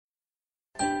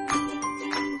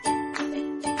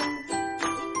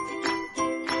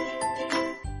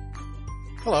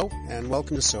Hello, and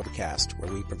welcome to SoberCast,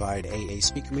 where we provide AA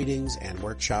speaker meetings and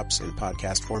workshops in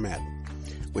podcast format.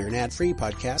 We're an ad-free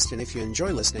podcast, and if you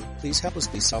enjoy listening, please help us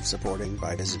be self-supporting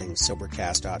by visiting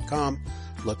Sobercast.com,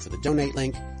 look for the donate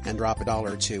link, and drop $1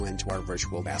 or $2 into our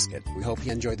virtual basket. We hope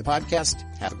you enjoy the podcast.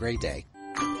 Have a great day.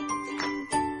 Okay,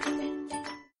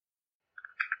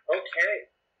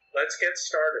 let's get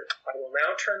started. I will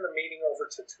now turn the meeting over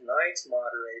to tonight's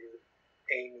moderator,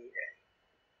 Amy A.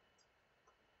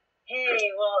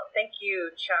 Hey, well, thank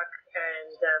you, Chuck,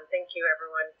 and thank you,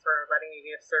 everyone, for letting me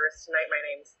be of service tonight. My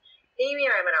name's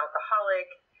Amy, and I'm an alcoholic,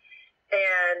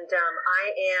 and I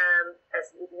am,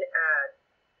 as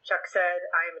Chuck said,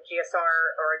 I am a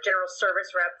GSR, or a General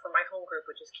Service Rep for my home group,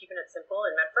 which is Keeping It Simple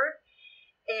in Medford,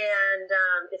 and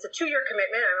it's a 2-year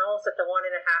commitment. I'm almost at the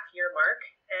 1.5-year mark,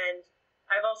 and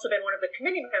I've also been one of the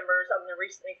committee members on the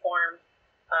recently formed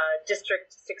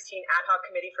District 16 Ad Hoc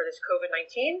Committee for this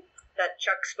COVID-19 that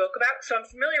Chuck spoke about. So I'm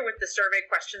familiar with the survey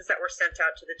questions that were sent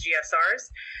out to the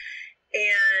GSRs.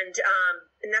 And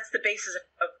that's the basis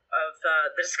of the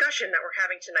discussion that we're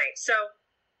having tonight. So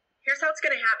here's how it's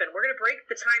going to happen. We're going to break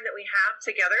the time that we have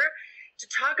together to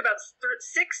talk about 6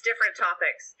 different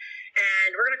topics.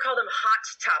 And we're going to call them hot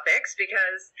topics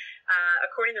because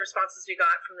according to the responses we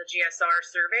got from the GSR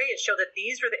survey, it showed that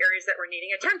these were the areas that were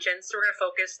needing attention. So we're going to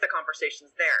focus the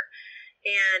conversations there.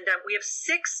 And we have 6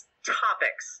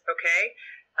 topics, okay?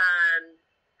 I'm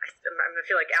going to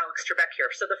feel like Alex Trebek here.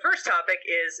 So the first topic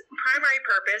is primary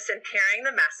purpose and carrying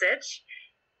the message.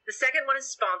 The second one is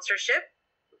sponsorship.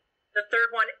 The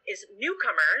third one is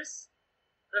newcomers.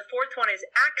 The fourth one is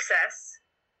access.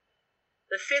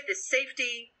 The fifth is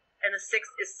safety. And the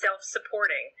 6th is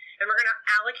self-supporting. And we're going to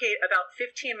allocate about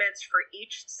 15 minutes for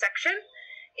each section.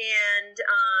 And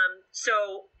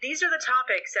so these are the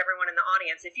topics, everyone in the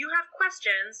audience. If you have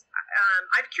questions,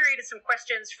 I've curated some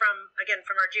questions from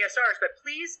our GSRs, but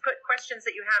please put questions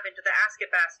that you have into the Ask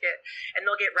It basket, and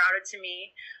they'll get routed to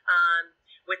me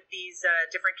with these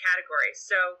different categories.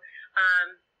 So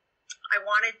I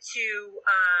wanted to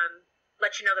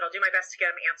let you know that I'll do my best to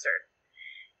get them answered.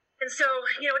 And so,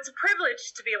 it's a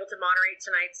privilege to be able to moderate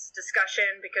tonight's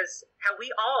discussion because how we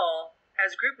all,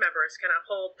 as group members, can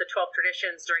uphold the 12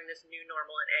 traditions during this new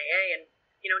normal in AA. And,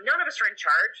 none of us are in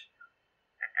charge.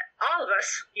 All of us,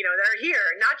 that are here,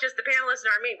 not just the panelists and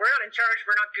our meet. We're not in charge.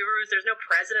 We're not gurus. There's no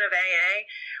president of AA.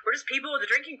 We're just people with a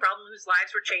drinking problem whose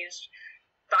lives were changed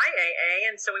by AA.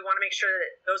 And so we want to make sure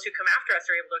that those who come after us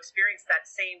are able to experience that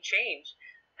same change.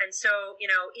 And so,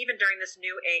 even during this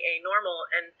new AA normal.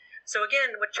 And so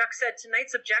again, what Chuck said,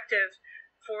 tonight's objective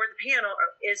for the panel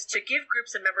is to give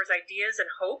groups and members ideas and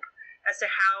hope as to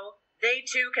how they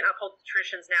too can uphold the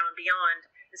traditions now and beyond.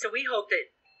 And so we hope that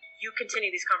you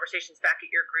continue these conversations back at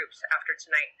your groups after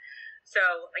tonight. So,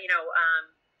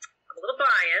 I'm a little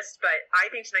biased, but I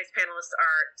think tonight's panelists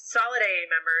are solid AA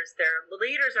members. They're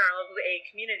leaders in our local AA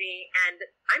community, and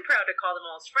I'm proud to call them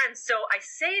all as friends. So I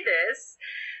say this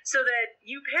so that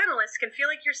you panelists can feel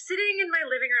like you're sitting in my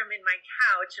living room in my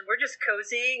couch, and we're just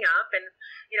cozying up. And,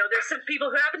 there's some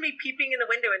people who happen to be peeping in the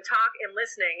window and talk and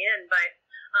listening in, but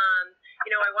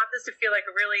I want this to feel like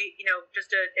a really,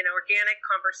 just an organic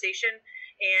conversation.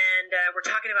 And we're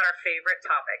talking about our favorite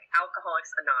topic, Alcoholics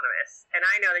Anonymous. And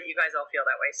I know that you guys all feel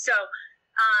that way. So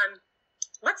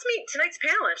let's meet tonight's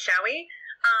panelists, shall we?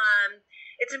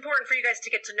 It's important for you guys to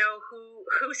get to know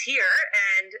who's here.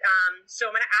 And so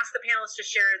I'm going to ask the panelists to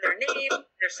share their name,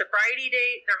 their sobriety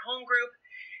date, their home group,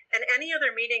 and any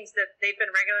other meetings that they've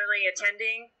been regularly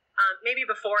attending, maybe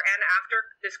before and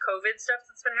after this COVID stuff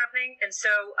that's been happening. And so,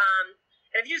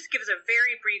 and if you just give us a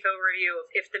very brief overview of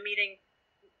if the meetings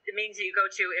that you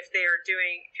go to, if you're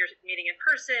meeting in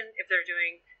person, if they're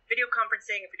doing video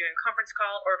conferencing, if you're doing a conference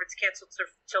call, or if it's canceled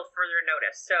till further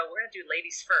notice. So we're going to do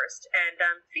ladies first. And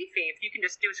Fifi, if you can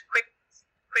just do a quick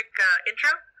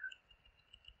intro.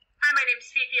 Hi, my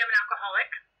name's Fifi. I'm an alcoholic.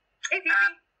 Hey,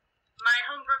 Fifi. My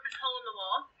home group is Hole in the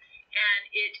Wall, and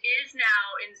it is now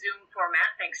in Zoom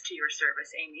format, thanks to your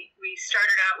service, Amy. We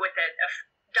started out with a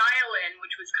dial-in,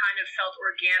 which was kind of felt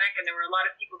organic, and there were a lot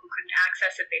of people who couldn't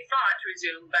access it, they thought, through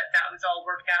Zoom, but that was all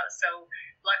worked out. So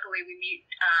luckily we meet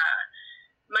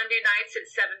Monday nights at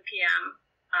 7 p.m.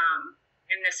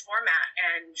 In this format,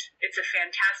 and it's a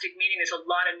fantastic meeting. There's a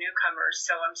lot of newcomers,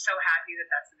 so I'm so happy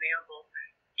that that's available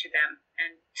to them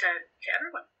and to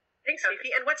everyone. Thanks,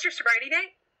 Fifi. And what's your sobriety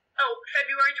date? Oh,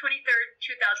 February 23rd,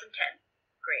 2010.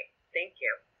 Great. Thank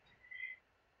you.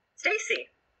 Stacy.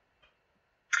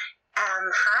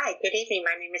 Hi, good evening.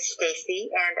 My name is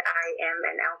Stacy, and I am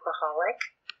an alcoholic.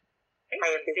 Hey,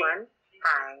 Hi, Stacey. everyone.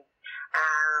 Hi.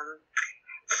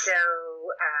 So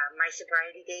my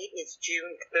sobriety date is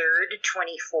June 3rd,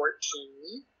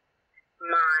 2014.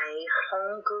 My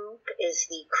home group is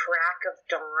the Crack of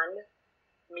Dawn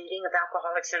meeting of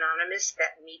Alcoholics Anonymous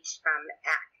that meets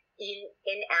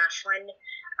in Ashland 6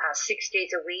 days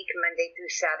a week, Monday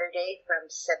through Saturday from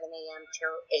 7 a.m.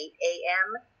 till 8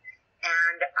 a.m.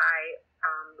 And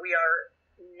we are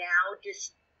now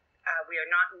we are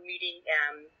not meeting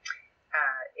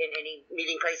in any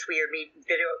meeting place. We are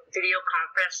video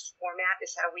conference format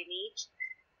is how we meet.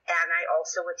 And I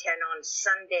also attend on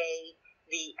Sunday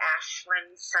the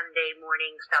Ashland Sunday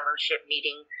morning fellowship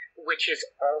meeting, which is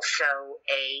also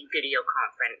a video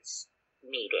conference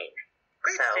meeting.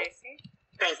 Great, so, Stacy.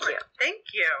 Thank you.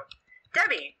 Thank you.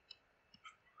 Debbie.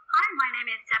 Hi, my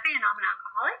name is Debbie, and I'm an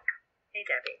alcoholic. Hey,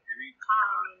 Debbie.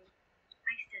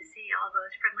 Nice to see all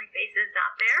those friendly faces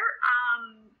out there.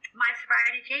 My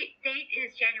sobriety date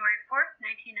is January 4th,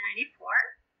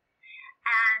 1994.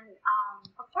 And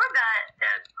before the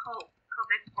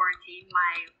COVID quarantine,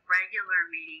 my regular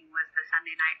meeting was the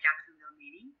Sunday night Jacksonville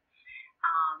meeting.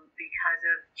 Because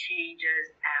of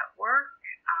changes at work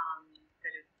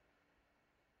that have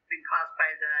been caused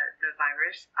by the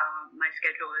virus, my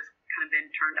schedule has kind of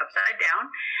been turned upside down,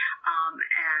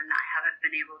 and I haven't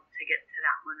been able to get to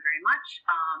that one very much.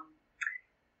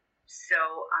 So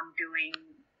I'm doing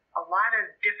a lot of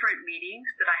different meetings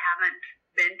that I haven't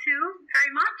been to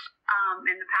very much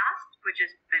in the past, which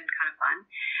has been kind of fun,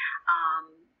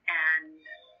 and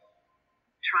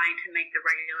trying to make the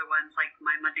regular ones like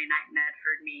my Monday night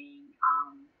Medford meeting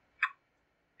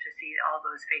to see all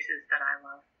those faces that I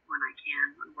love when I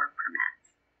can, when work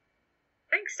permits.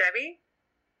 Thanks, Debbie.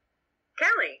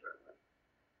 Kelly.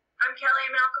 I'm Kelly.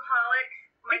 I'm an alcoholic.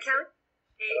 My Hey, Kelly.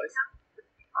 date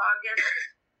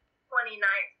August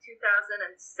 29th,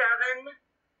 2007.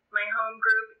 My home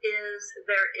group is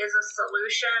There Is a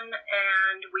Solution,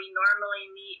 and we normally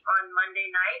meet on Monday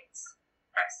nights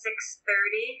at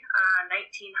 6:30,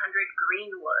 1900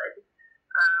 Greenwood.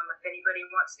 If anybody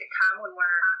wants to come when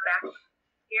we're back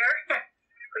here,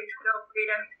 please feel free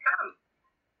to come.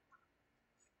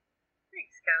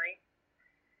 Thanks, Kelly.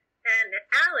 And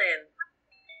Alan.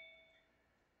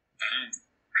 I'm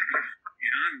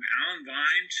Alan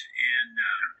Vines, and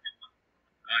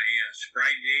my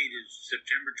sobriety date is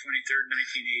September 23rd,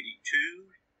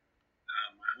 1982.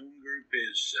 My home group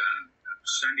is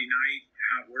Sunday night,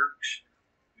 How It Works.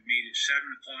 We meet at 7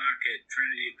 o'clock at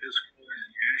Trinity Episcopal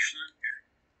in Ashland.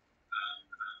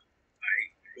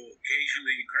 I go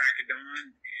occasionally to Crack of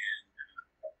Dawn and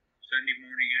Sunday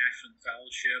morning Ashland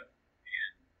Fellowship,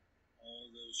 and all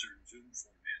of those are in Zoom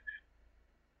format now.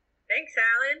 Thanks,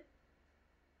 Alan.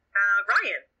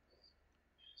 Ryan.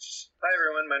 Hi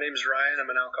everyone, my name is Ryan. I'm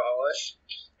an alcoholic.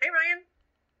 Hey, Ryan.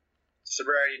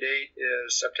 Sobriety date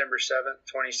is September 7th,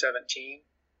 2017.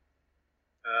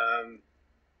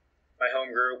 My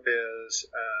home group is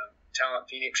Talent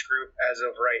Phoenix Group as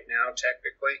of right now,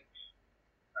 technically.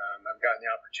 I've gotten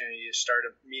the opportunity to start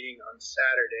a meeting on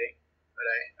Saturday, but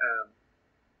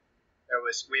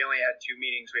we only had 2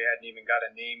 meetings. We hadn't even got a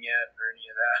name yet or any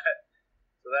of that.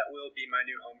 So that will be my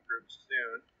new home group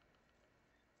soon.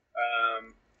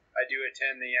 I do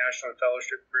attend the Ashland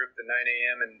Fellowship Group, the 9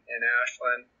 a.m. in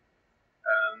Ashland,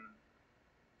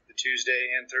 the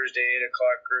Tuesday and Thursday 8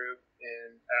 o'clock group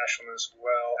in Ashland as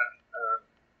well.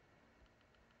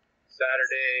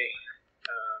 Saturday,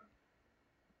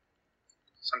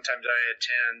 sometimes I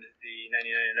attend the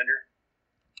 99 and under,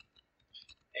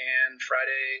 and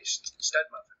Friday Stud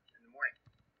Muffin in the morning.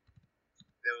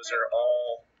 Those are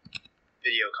all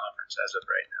video conference as of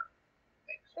right now.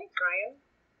 Thanks. Thanks, Ryan.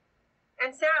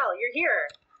 And Sal, you're here.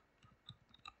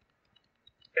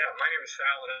 Yeah, my name is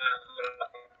Sal, and I'm an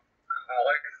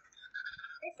alcoholic.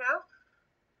 Hey, Sal.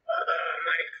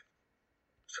 My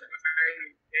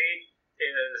sobriety date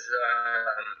is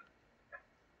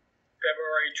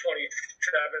February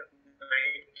 27th,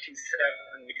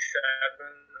 1977.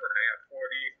 I have 43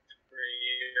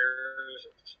 years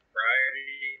of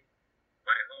sobriety.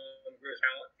 My home group is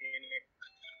Talent Phoenix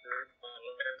Group on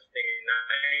Wednesday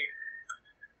night.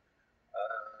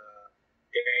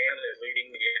 Dan is leading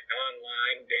the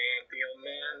online. Dan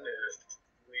Thielman is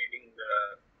leading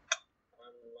the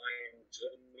online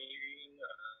Zoom meeting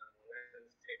on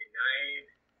Wednesday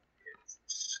night.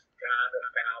 It's got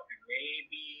about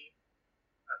maybe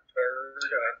a third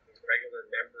of the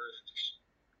regular members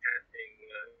attending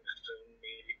Zoom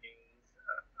meetings.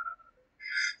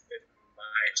 In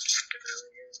my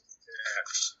experience,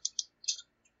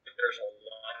 there's a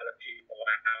lot of people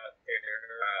out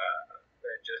there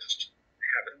that just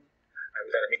haven't. I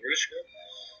was at a Bruce group.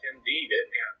 MD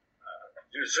didn't have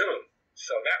do Zoom,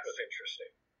 so that was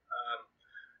interesting.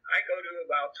 I go to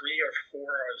about 3 or 4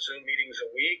 Zoom meetings a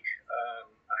week.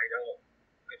 I don't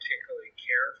particularly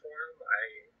care for them.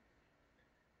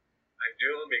 I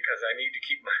do them because I need to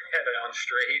keep my head on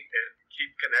straight and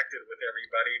keep connected with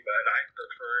everybody, but I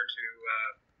prefer to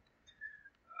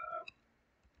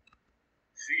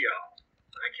see y'all.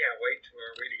 I can't wait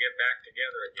for we to get back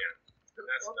together again. And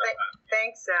that's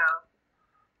thanks, Al.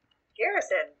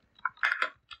 Garrison.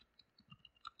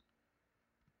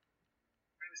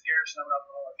 My name is Garrison. I'm an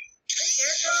alcoholic. Hey,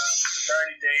 Garrison.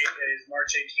 Sobriety date is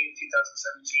March 18th,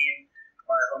 2017.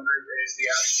 My home group is the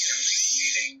afternoon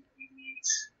meeting. We meet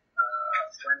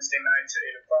Wednesday nights at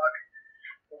 8 o'clock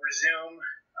over Zoom.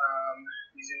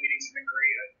 These Zoom meetings have been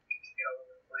great. I get to get all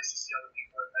over the place to see all the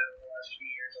people I've met over the last few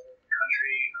years all over the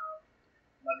country.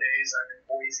 Mondays I'm in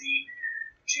Boise.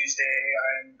 Tuesday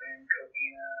I'm in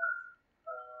Covina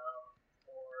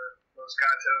or Los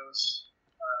Gatos.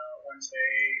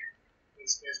 Wednesday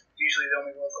is usually the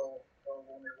only local Zoom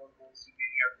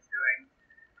meeting I've been doing.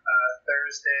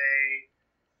 Thursday,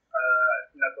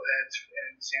 Knuckleheads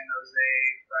in San Jose.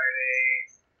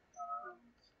 Friday,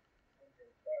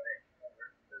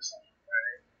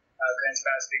 Grants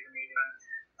Pass Speaker meeting.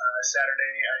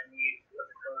 Saturday, I meet with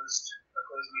a closed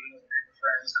meeting with a group of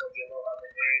friends called the Aloha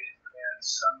Brigade. And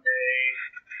Sunday,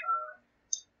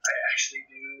 I actually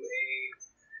do a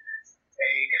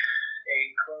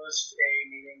closed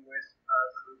meeting with a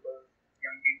group of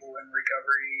young people in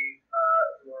recovery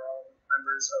who are all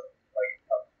members of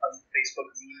a Facebook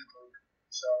meme group.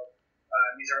 So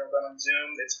these are all done on Zoom.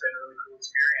 It's been a really cool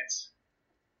experience.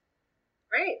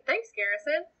 Great. Thanks,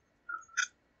 Garrison.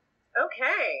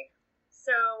 Okay.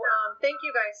 So thank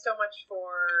you guys so much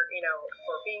for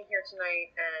being here tonight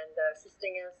and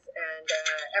assisting us. And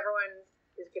everyone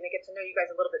is going to get to know you guys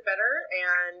a little bit better.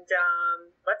 And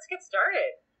let's get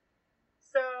started.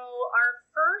 So our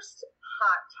first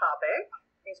hot topic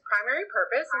is primary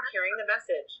purpose and carrying the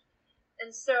message.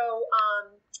 And so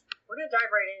we're going to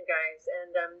dive right in, guys.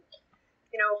 And,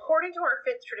 according to our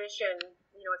fifth tradition,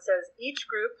 it says each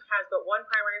group has but one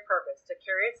primary purpose, to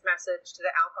carry its message to the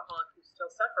alcoholic who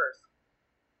still suffers.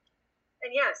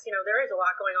 And yes, there is a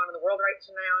lot going on in the world right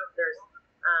now. There's,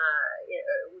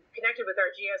 we've connected with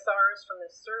our GSRs from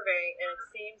this survey, and it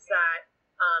seems that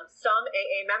some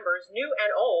AA members, new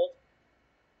and old,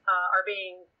 are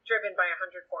being driven by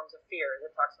 100 forms of fear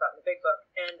that talks about in the Big Book.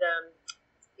 And,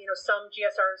 some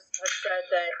GSRs have said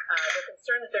that they're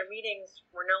concerned that their meetings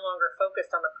were no longer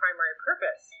focused on the primary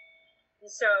purpose. And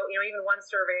so, even one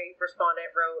survey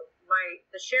respondent wrote,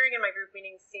 the sharing in my group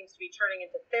meetings seems to be turning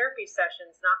into therapy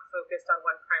sessions not focused on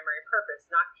one primary purpose,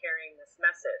 not carrying this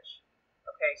message.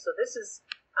 Okay, so this is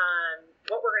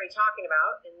what we're going to be talking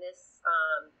about in this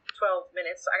 12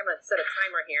 minutes. So I'm going to set a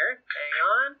timer here. Hang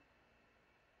on.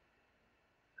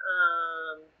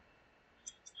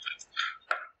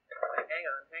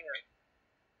 Hang on.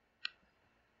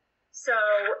 So,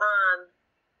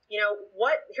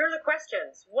 here are the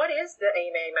questions. What is the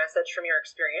AA message from your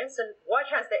experience? And what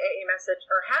has the AA message,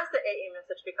 or has the AA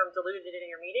message become diluted in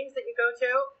your meetings that you go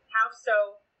to? How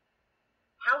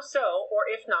so, or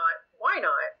if not, why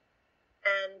not?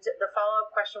 And the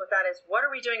follow-up question with that is, what are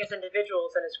we doing as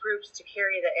individuals and as groups to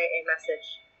carry the AA message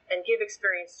and give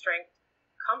experience, strength,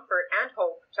 comfort, and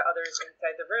hope to others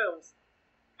inside the rooms?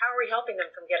 How are we helping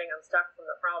them from getting unstuck from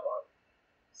the problem?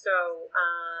 So,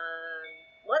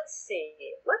 let's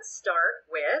see. Let's start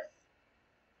with,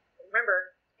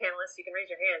 remember, panelists, you can raise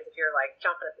your hands if you're like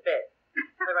chomping at the bit.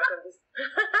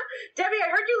 Debbie, I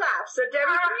heard you laugh. So,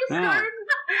 Debbie, can you start?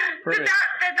 Did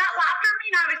that laughter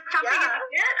mean I was chomping at the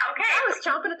bit? Okay. I was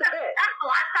chomping at the bit. That's the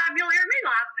last time you'll hear me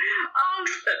laugh.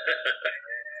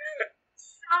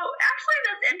 So, actually,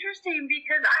 that's interesting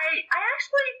because I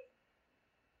actually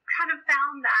kind of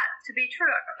found that to be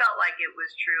true. I felt like it was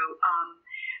true.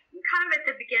 Kind of at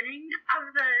the beginning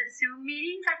of the Zoom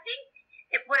meetings, I think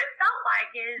what it felt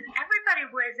like is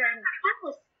everybody was in kind of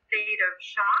a state of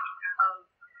shock of,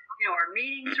 our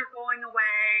meetings are going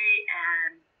away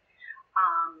and,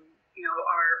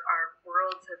 our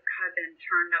worlds have kind of been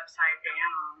turned upside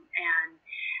down. And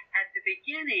at the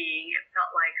beginning, it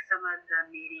felt like some of the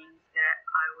meetings that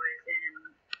I was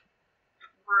in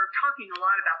were talking a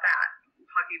lot about that,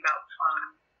 talking about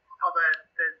all the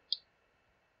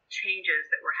changes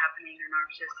that were happening in our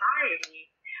society.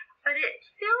 But it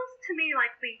feels to me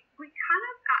like we kind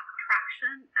of got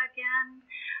traction again.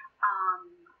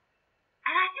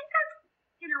 And I think that's,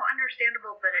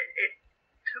 understandable, but it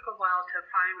took a while to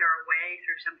find our way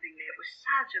through something that was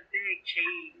such a big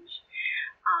change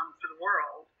for the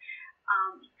world.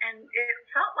 And it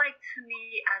felt like to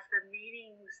me as the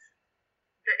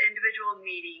individual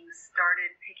meetings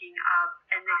started picking up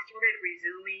and they started started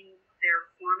resuming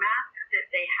their format that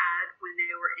they had when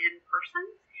they were in person,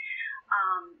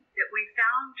 that we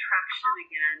found traction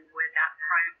again with that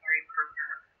primary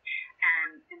purpose,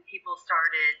 and people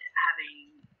started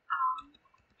having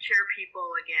chair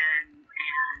people again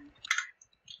and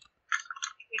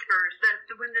speakers.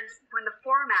 When the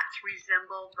formats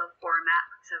resembled the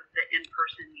formats of the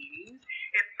in-person meetings,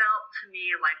 it felt to me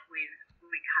like we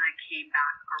kind of came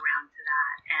back around to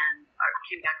that and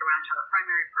came back around to our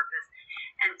primary purpose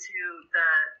and to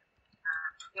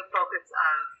the focus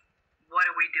of what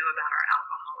do we do about our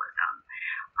alcoholism.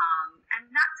 And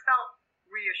that felt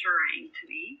reassuring to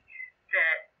me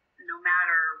that no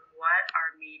matter what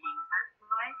our meetings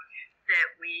look like,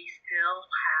 that we still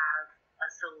have a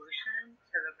solution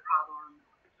to the problem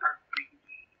of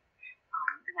drinking.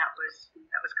 And that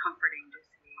was comforting to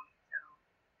see. So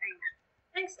thanks.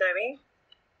 Thanks, Debbie.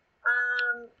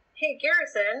 Hey,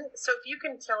 Garrison, so if you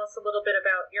can tell us a little bit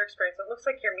about your experience. It looks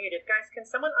like you're muted. Guys, can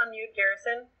someone unmute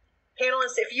Garrison?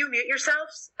 Panelists, if you mute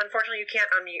yourselves, unfortunately you can't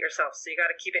unmute yourself, so you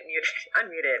got to keep it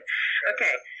unmuted.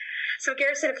 Okay. So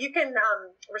Garrison, if you can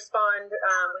respond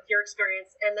with your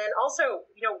experience, and then also,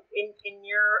 in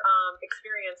your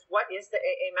experience, what is the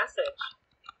AA message?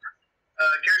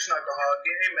 Garrison Alcoholic,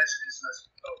 the AA message is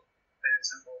message of hope, plain and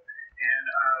simple. And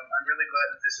I'm really glad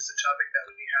that this is a topic that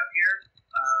we have here,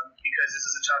 because this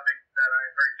is a topic that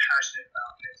I'm very passionate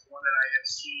about. It's one that I have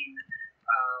seen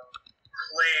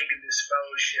plague this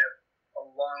fellowship a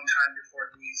long time before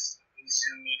these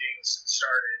Zoom meetings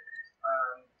started.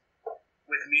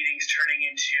 With meetings turning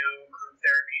into group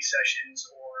therapy sessions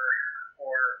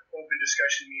or open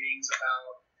discussion meetings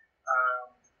about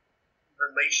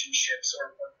relationships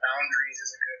or boundaries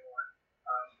is a good one.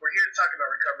 We're here to talk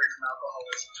about recovery from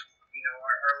alcoholism.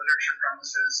 Our literature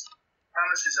promises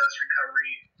us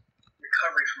recovery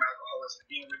from alcoholism,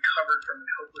 being recovered from a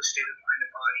hopeless state of mind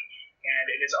and body. And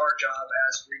it is our job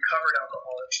as recovered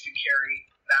alcoholics to carry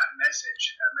that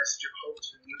message of hope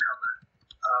to the newcomer.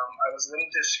 I was a little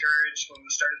discouraged when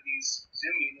we started these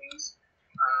Zoom meetings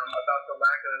about the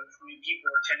lack of new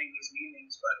people attending these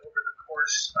meetings, but over the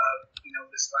course of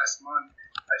this last month,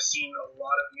 I've seen a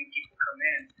lot of new people come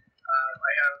in.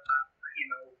 I have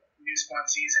new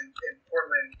sponsees in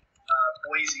Portland,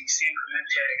 Boise, San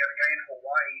Clemente. I got a guy in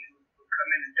Hawaii who come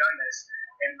in and done this,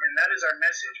 and that is our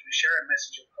message. We share a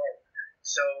message of hope.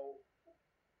 So,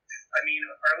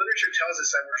 our literature tells us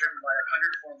that we're driven by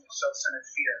 100 forms of self-centered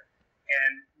fear.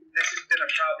 And this has been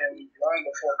a problem long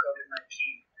before COVID-19.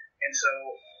 And so,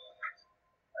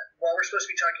 while we're supposed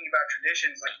to be talking about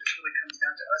traditions, this really comes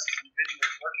down to us as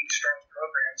individuals working strong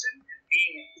programs and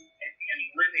being and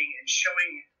living and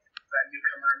showing that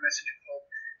newcomer a message of hope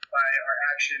by our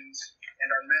actions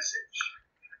and our message.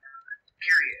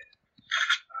 Period.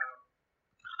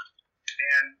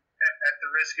 And at the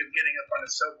risk of getting up on a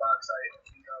soapbox, I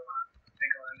think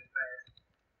I'll end it there.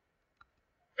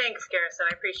 Thanks, Garrison.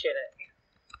 I appreciate it.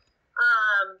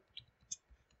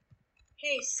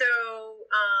 Hey, so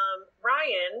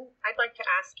Ryan, I'd like to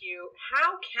ask you,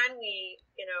 how can we,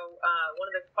 one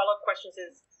of the follow-up questions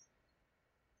is,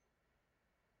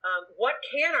 what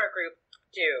can our group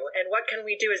do, and what can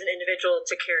we do as an individual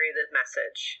to carry the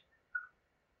message?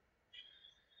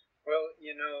 Well,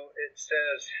 it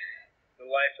says the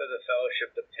life of the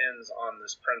fellowship depends on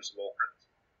this principle.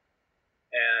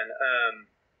 And,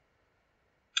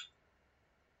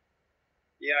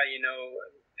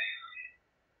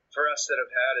 for us that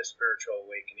have had a spiritual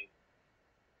awakening,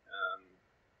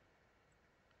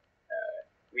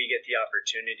 we get the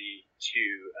opportunity to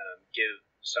give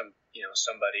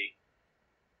somebody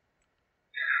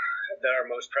that our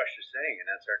most precious thing, and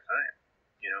that's our time.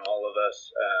 All of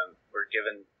us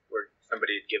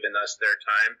somebody had given us their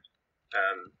time,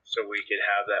 so we could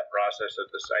have that process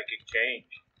of the psychic change.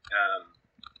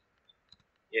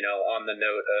 On the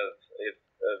note of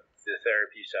the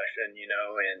therapy session, and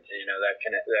that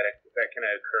can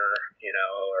occur,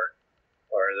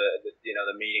 or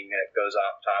the meeting that goes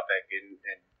off topic, and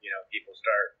people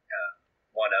start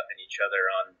one-upping each other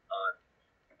on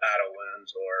battle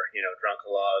wounds or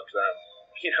drunkalogs,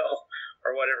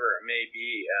 or whatever it may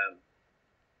be.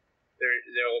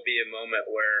 There will be a moment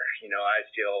where I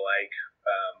feel like,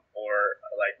 or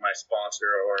like my sponsor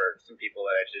or some people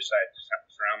that I decide to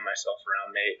surround myself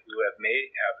around who may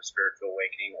have a spiritual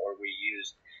awakening, or we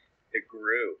use the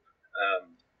group.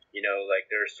 Like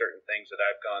there are certain things that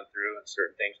I've gone through and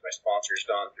certain things my sponsor's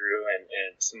gone through,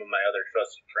 and some of my other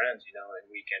trusted friends, and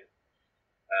we can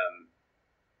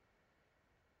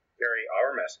carry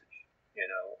our message,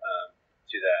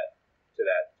 to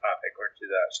that topic or to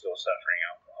that still suffering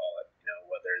alcoholic,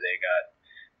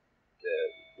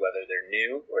 whether they're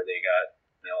new or they got,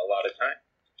 a lot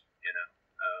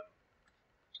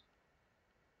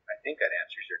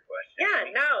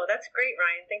That's great,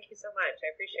 Ryan. Thank you so much.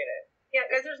 I appreciate it. Yeah,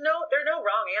 guys, there are no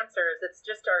wrong answers. It's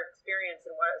just our experience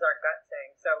and what is our gut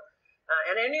saying. So,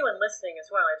 and anyone listening as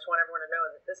well, I just want everyone to know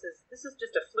that this is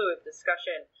just a fluid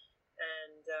discussion.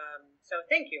 And so,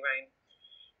 thank you, Ryan.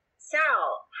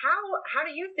 Sal, how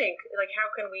do you think? Like,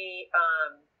 how can we,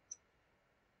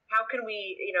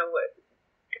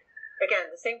 again,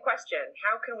 the same question.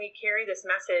 How can we carry this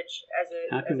message as a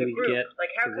group?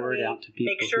 Like, how can we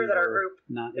make sure that our group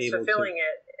is fulfilling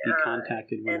it? Be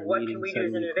contacted when and what can we do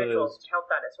as individuals to help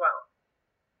that as well?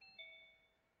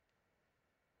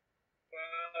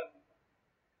 Well,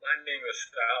 my name is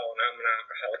Sal, and I'm an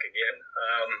alcoholic again.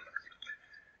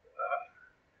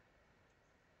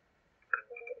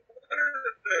 One of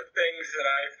the things that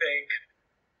I think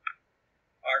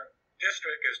our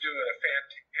district is doing a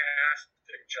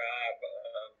fantastic job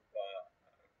of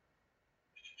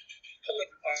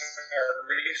pulling our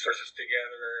resources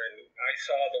together, and I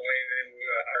saw the way that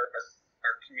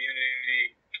our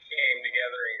community came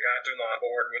together and got them on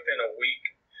board within a week.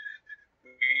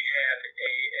 We had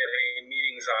AA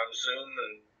meetings on Zoom,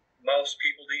 and most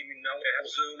people didn't even know what the hell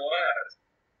Zoom was.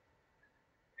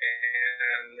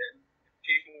 And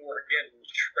people were getting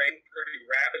trained pretty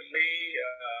rapidly.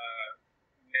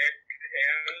 Nick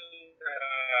and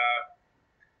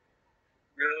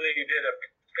really did a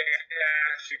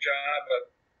fantastic job of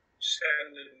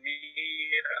sending me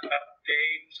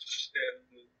updates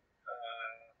and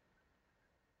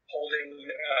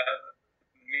holding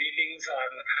meetings on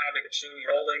how to get Zoom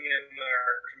rolling in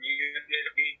our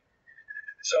community.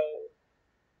 So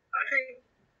I think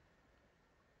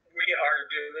we are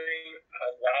doing a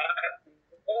lot.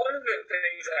 One of the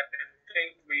things I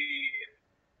think we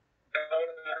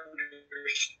don't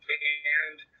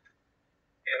understand,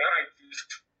 and I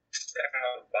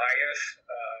sound biased,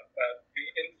 but the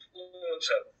influence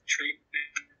of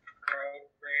treatment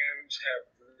programs have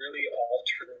really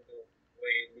altered the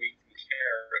way we can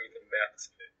carry the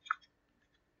message.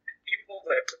 People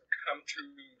that come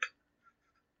through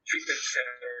treatment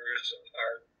centers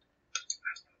are, I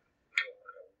don't know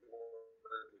what a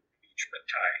word would be,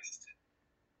 traumatized.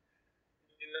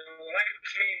 You know, when I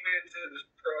came into this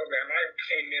program, I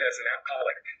came in as an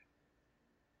alcoholic.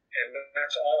 And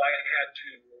that's all I had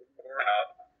to work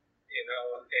out, you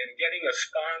know, and getting a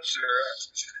sponsor,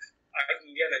 I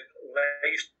can get a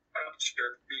lay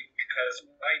sponsor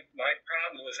because my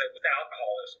problem was that with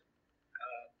alcoholism.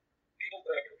 People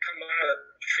that come out of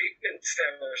treatment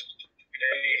centers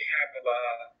today have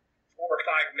 4 or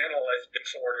 5 mental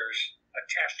disorders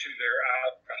attached to their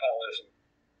alcoholism.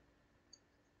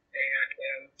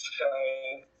 And so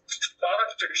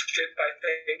sponsorship, I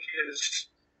think, is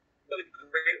really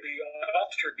greatly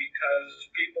altered because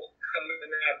people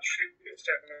coming out of treatment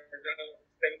center don't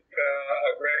think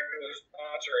a regular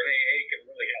sponsor in AA can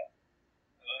really help.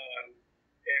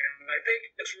 And I think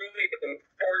it's really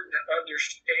important to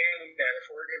understand that if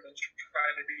we're going to try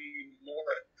to be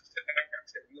more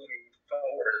effective moving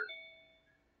forward.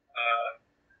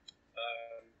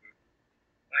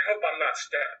 I hope I'm not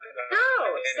stepping on.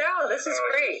 No, Sal, this is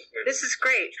great. This is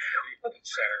great.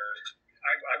 Centers.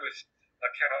 I was a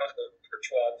counselor for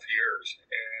 12 years,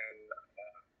 and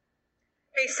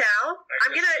hey, Sal,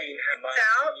 I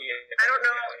don't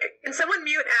know. Can someone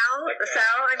mute Al?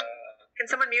 Sal, can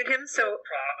someone mute him? So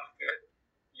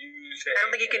I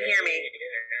don't think you can hear me.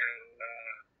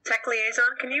 Tech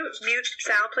liaison, can you mute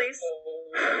Sal, please?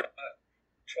 12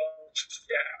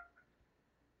 staff.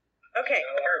 Okay.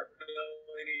 Our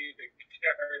ability to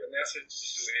carry the message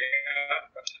to the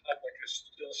public is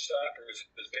still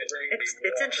suffers.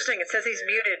 It's interesting. It says he's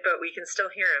muted, but we can still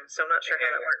hear him, so I'm not sure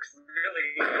how that works.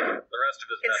 Really, the rest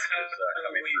of his message is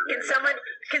coming through.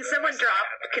 Can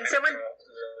someone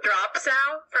drop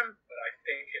Sal from? But I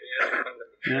think it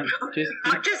is.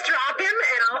 I'll just drop him,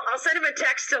 and I'll send him a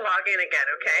text to log in again.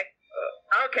 Okay.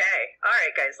 Okay. All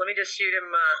right, guys. Let me just shoot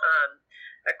him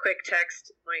a quick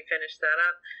text. Let me finish that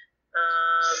up.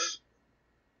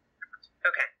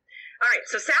 Okay. All right.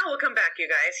 So Sal will come back, you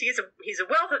guys. He's a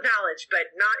wealth of knowledge, but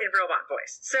not in robot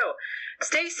voice. So,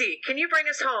 Stacy, can you bring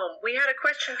us home? We had a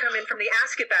question come in from the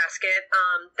Ask It Basket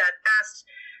that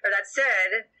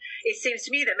said, it seems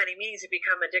to me that many meetings have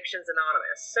become Addictions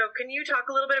Anonymous. So can you talk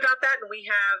a little bit about that? And we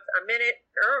have a minute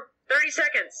or 30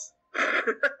 seconds.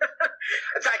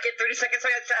 If I get 30 seconds,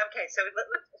 okay. So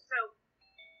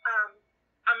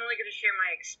I'm only going to share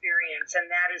my experience, and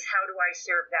that is, how do I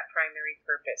serve that primary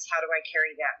purpose? How do I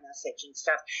carry that message and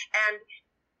stuff? And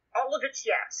all of it's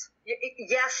yes.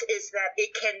 Yes is that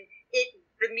the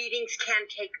meetings can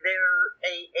take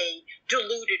a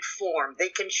diluted form. They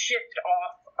can shift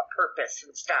off a purpose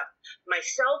and stuff.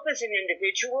 Myself as an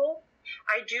individual,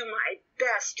 I do my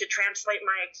best to translate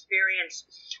my experience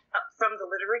from the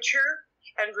literature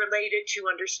and relate it to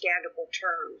understandable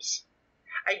terms.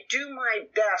 I do my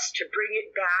best to bring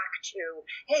it back to,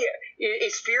 hey,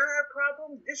 is fear our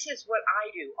problem? This is what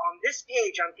I do. On this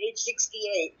page, on page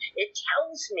 68, it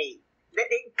tells me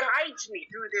that it guides me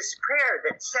through this prayer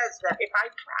that says that if I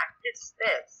practice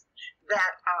this,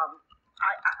 that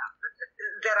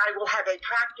I will have a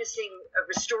practicing a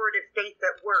restorative faith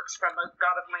that works from a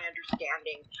God of my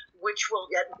understanding, which will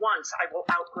at once I will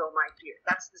outgrow my fear.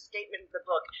 That's the statement of the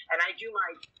book, and I do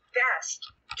my best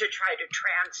to try to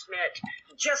transmit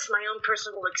just my own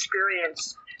personal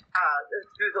experience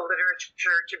through the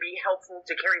literature to be helpful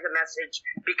to carry the message.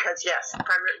 Because yes,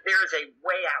 there is a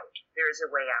way out. There is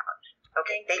a way out.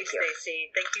 Okay, thank you,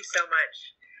 Stacey. Thank you so much.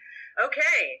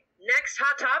 Okay, next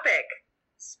hot topic: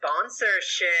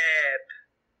 sponsorship.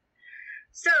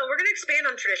 So we're going to expand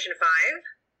on Tradition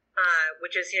 5,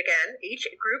 which is, again, each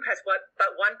group has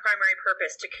but one primary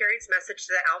purpose: to carry its message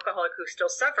to the alcoholic who still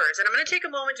suffers. And I'm going to take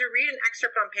a moment to read an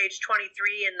excerpt on page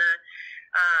 23 in the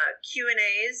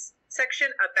Q&As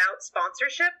section about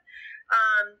sponsorship.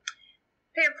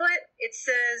 Pamphlet, it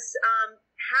says,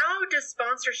 how does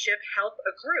sponsorship help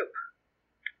a group?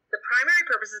 The primary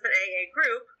purpose of an AA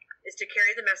group is to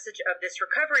carry the message of this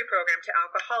recovery program to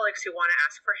alcoholics who want to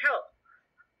ask for help.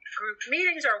 Group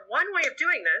meetings are one way of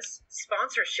doing this.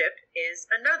 Sponsorship is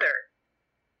another.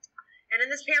 And in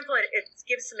this pamphlet, it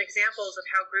gives some examples of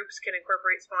how groups can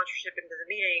incorporate sponsorship into the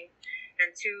meeting.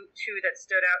 And two that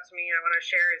stood out to me and I want to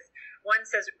share is, one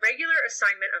says, regular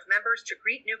assignment of members to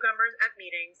greet newcomers at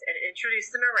meetings and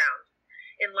introduce them around.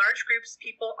 In large groups,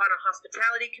 people on a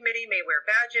hospitality committee may wear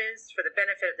badges for the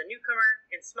benefit of the newcomer.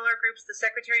 In smaller groups, the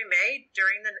secretary may,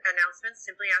 during the announcements,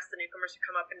 simply ask the newcomers to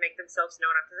come up and make themselves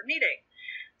known after the meeting,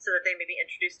 so that they may be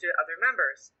introduced to other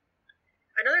members.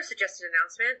 Another suggested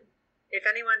announcement: if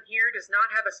anyone here does not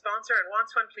have a sponsor and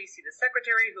wants one, please see the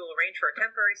secretary, who will arrange for a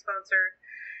temporary sponsor.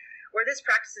 Where this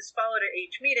practice is followed at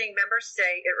each meeting, members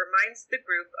say it reminds the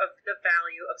group of the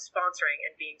value of sponsoring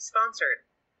and being sponsored.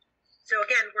 So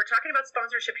again, we're talking about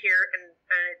sponsorship here, and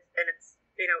it's,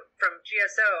 from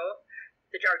GSO,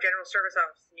 our General Service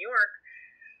Office in New York,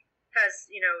 has,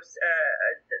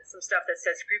 some stuff that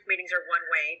says group meetings are one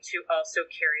way to also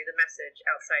carry the message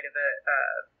outside of a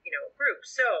group.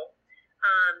 So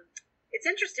it's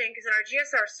interesting because in our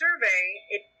GSR survey,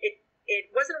 it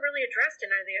wasn't really addressed in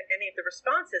any of the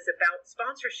responses about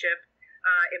sponsorship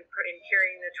in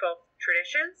carrying the 12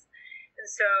 traditions. And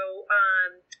so,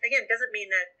 again, doesn't mean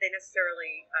that they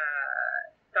necessarily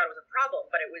thought it was a problem,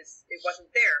 but it wasn't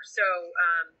there. So,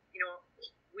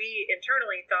 we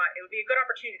internally thought it would be a good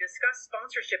opportunity to discuss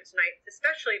sponsorship tonight,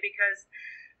 especially because,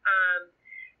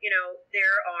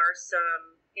 there are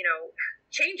some,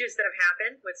 changes that have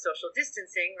happened with social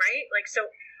distancing, right? Like, so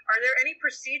are there any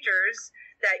procedures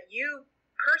that you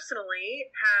personally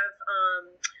have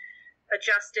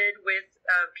adjusted with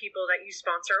people that you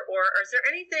sponsor, or is there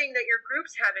anything that your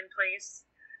groups have in place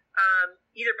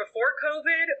either before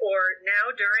COVID or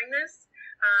now during this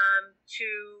to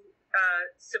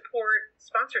support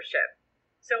sponsorship?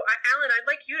 So, Alan, I'd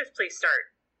like you to please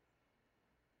start.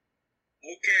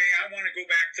 Okay, I want to go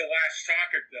back to last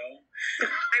topic, though.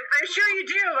 I'm sure you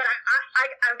do, but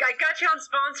I got you on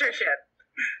sponsorship.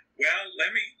 Well,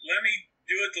 let me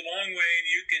do it the long way, and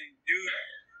you can do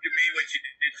to me what you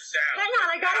did to Sal. Hang on,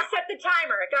 I gotta set the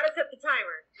timer. But,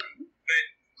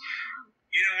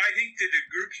 I think that the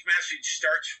group's message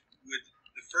starts with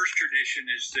the first tradition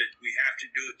is that we have to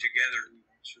do it together, we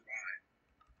won't survive.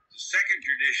 The second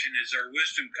tradition is our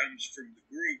wisdom comes from the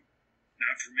group,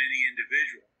 not from any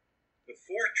individual. The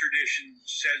fourth tradition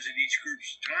says that each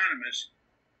group's autonomous,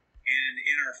 and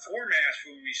in our formats,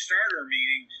 when we start our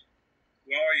meetings,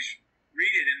 we always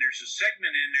read it, and there's a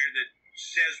segment in there that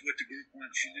says what the group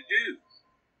wants you to do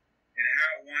and how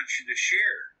it wants you to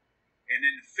share. And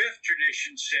then the fifth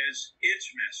tradition says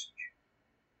its message.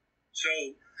 So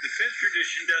the fifth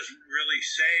tradition doesn't really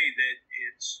say that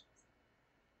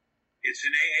it's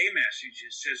an AA message.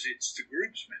 It says it's the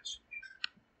group's message.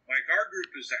 Like our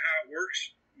group is the How It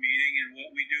Works meeting, and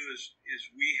what we do is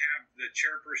we have the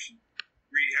chairperson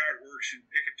read how it works and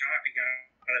pick a topic out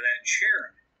of that and share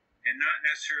them, and not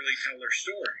necessarily tell their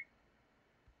story.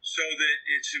 So that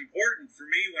it's important for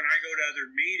me when I go to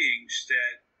other meetings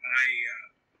that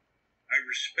I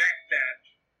respect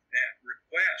that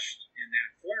request in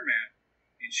that format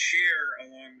and share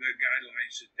along the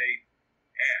guidelines that they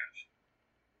have.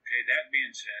 Okay, that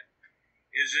being said,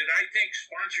 is that I think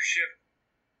sponsorship,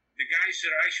 the guys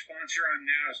that I sponsor, I'm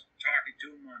now talking to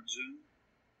them on Zoom,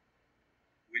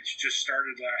 which just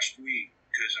started last week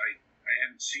because I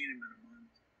haven't seen them in a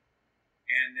month.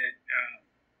 and that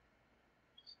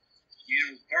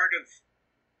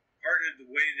part of the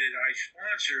way that I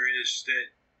sponsor is that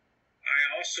I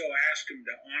also ask them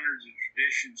to honor the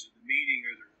traditions of the meeting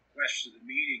or the requests of the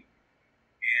meeting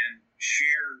and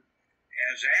share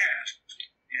as asked,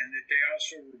 and that they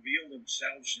also reveal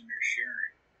themselves in their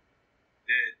sharing.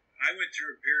 That I went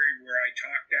through a period where I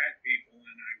talked at people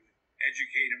and I would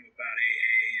educate them about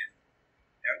AA, and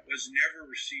that was never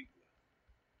received well.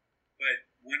 But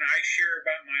when I share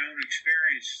about my own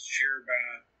experience, share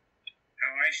about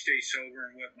how I stay sober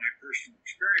and what my personal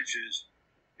experience is,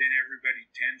 then everybody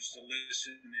tends to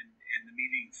listen and the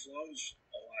meeting flows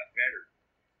a lot better.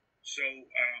 So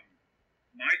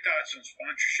my thoughts on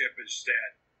sponsorship is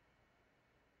that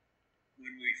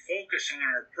when we focus on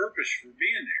our purpose for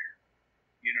being there,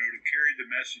 to carry the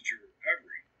message of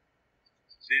recovery,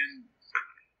 then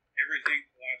everything's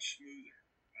a lot smoother.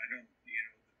 The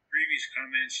previous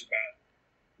comments about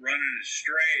running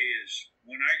astray is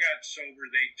when I got sober,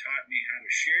 they taught me how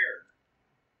to share.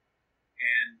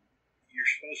 And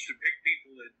you're supposed to pick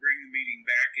people that bring the meeting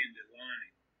back into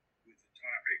line with the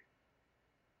topic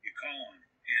you call on.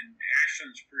 And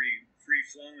Ashland's pretty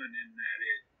free-flowing in that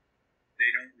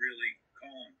they don't really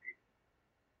call on people.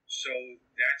 So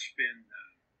that's been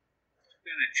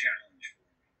a challenge for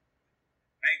me.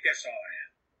 I think that's all I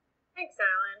have. Thanks,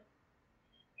 Alan.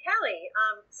 Kelly,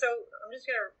 so I'm just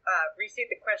going to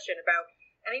restate the question about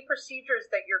any procedures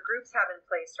that your groups have in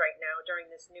place right now during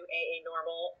this new AA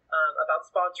normal about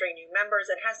sponsoring new members,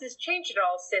 and has this changed at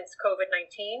all since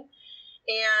COVID-19?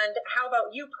 And how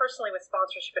about you personally with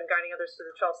sponsorship and guiding others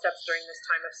through the 12 steps during this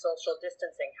time of social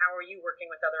distancing? How are you working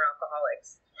with other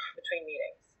alcoholics between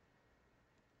meetings?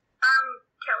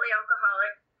 Kelly,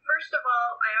 alcoholic. First of all,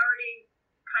 I already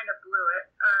kind of blew it.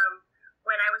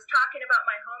 When I was talking about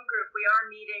my home group, we are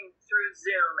meeting through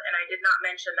Zoom, and I did not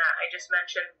mention that. I just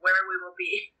mentioned where we will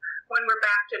be when we're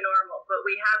back to normal. But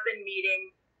we have been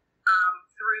meeting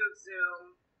through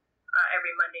Zoom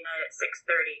every Monday night at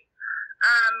 6:30.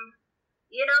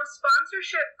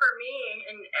 Sponsorship for me,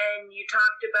 and you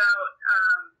talked about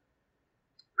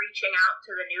reaching out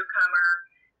to the newcomer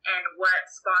and what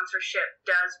sponsorship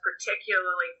does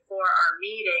particularly for our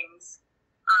meetings.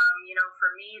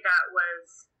 For me, that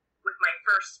was with my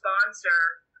first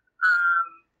sponsor.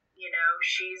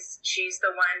 She's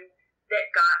the one that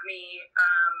got me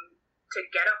to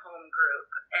get a home group,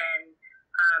 and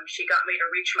she got me to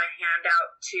reach my hand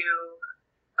out to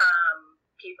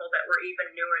people that were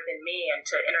even newer than me and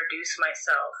to introduce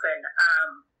myself. And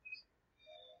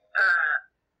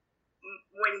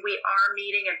when we are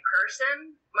meeting in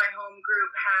person, my home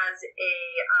group has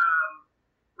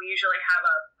we usually have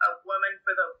a woman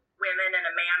for the women and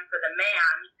a man for the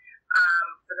man.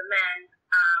 For the men,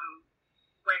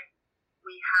 when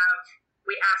we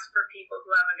ask for people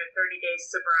who have under 30 days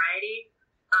sobriety,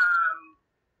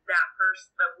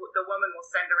 the woman will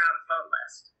send around a phone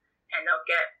list, and they'll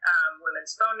get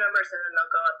women's phone numbers, and then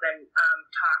they'll go up and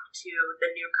talk to the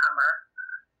newcomer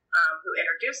who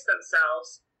introduced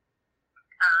themselves.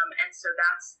 And so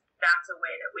that's a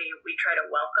way that we try to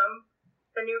welcome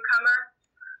the newcomer.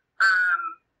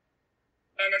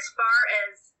 And as far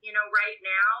as, right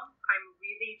now, I'm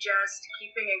really just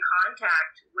keeping in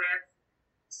contact with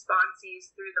sponsees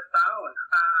through the phone.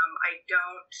 I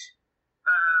don't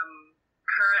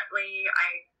currently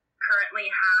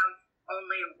have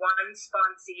only one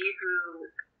sponsee who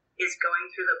is going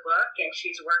through the book, and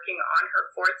she's working on her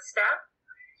 4th step,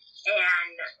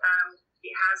 and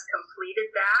she has completed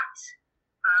that.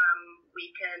 We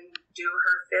can do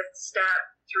her 5th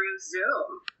step through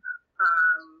Zoom.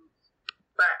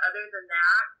 But other than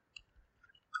that,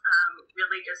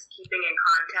 really just keeping in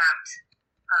contact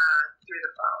through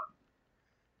the phone.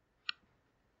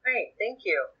 Great, thank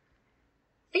you.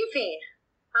 Fifi,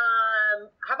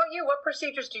 how about you? What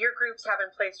procedures do your groups have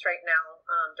in place right now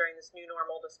during this new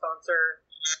normal to sponsor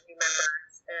new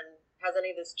members? And has any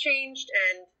of this changed?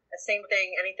 And the same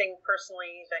thing, anything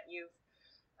personally that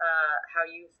how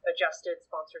you've adjusted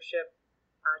sponsorship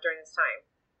during this time?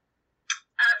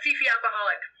 Fifi,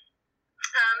 alcoholic.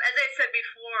 As I said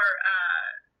before,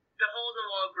 the Hole in the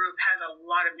Wall group has a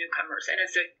lot of newcomers, and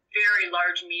it's a very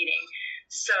large meeting.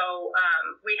 So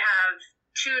we have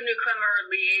 2 newcomer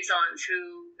liaisons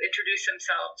who introduce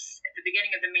themselves at the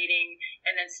beginning of the meeting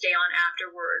and then stay on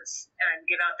afterwards and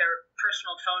give out their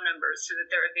personal phone numbers so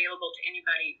that they're available to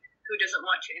anybody who doesn't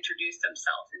want to introduce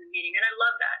themselves in the meeting. And I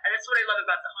love that. And that's what I love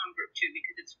about the home group, too,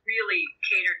 because it's really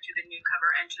catered to the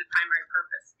newcomer and to the primary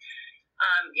purpose.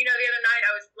 The other night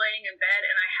I was laying in bed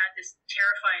and I had this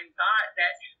terrifying thought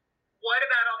that what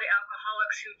about all the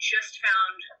alcoholics who just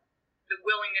found the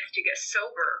willingness to get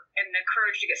sober and the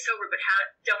courage to get sober, but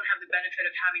don't have the benefit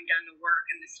of having done the work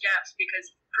and the steps.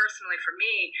 Because personally, for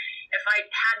me, if I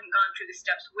hadn't gone through the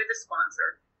steps with a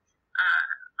sponsor,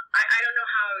 I don't know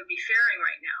how I would be faring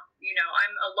right now. You know,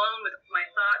 I'm alone with my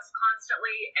thoughts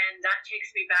constantly, and that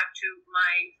takes me back to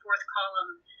my fourth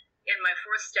column in my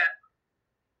fourth step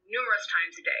numerous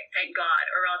times a day, thank God,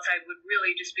 or else I would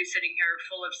really just be sitting here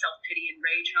full of self-pity and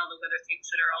rage and all those other things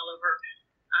that are all over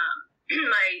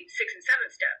my 6th and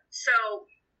 7th step. So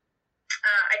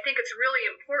I think it's really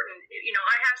important. You know,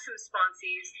 I have some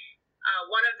sponsees.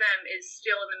 One of them is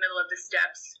still in the middle of the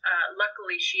steps.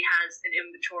 Luckily, she has an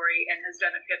inventory and has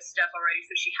done a 5th step already,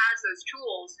 so she has those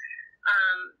tools.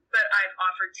 But I've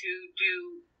offered to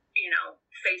do, you know,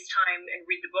 FaceTime and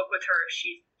read the book with her if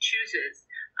she chooses.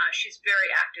 She's very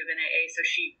active in AA, so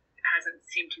she hasn't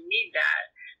seemed to need that.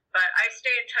 But I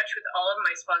stay in touch with all of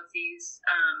my sponsees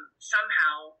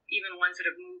somehow, even ones that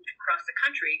have moved across the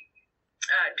country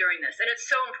during this. And it's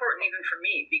so important even for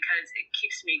me because it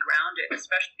keeps me grounded,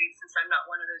 especially since I'm not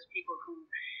one of those people who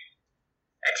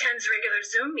attends regular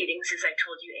Zoom meetings, as I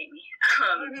told you, Amy.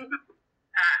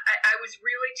 I was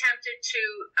really tempted to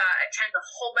attend a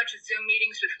whole bunch of Zoom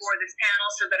meetings before this panel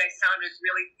so that I sounded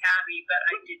really savvy, but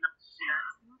I did not.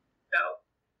 So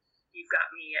you've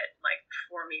got me at like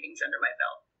 4 meetings under my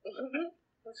belt.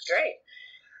 That's great.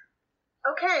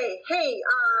 Okay, hey,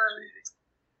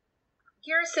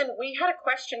 Garrison, we had a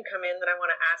question come in that I want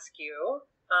to ask you.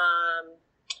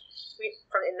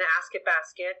 From in the Ask It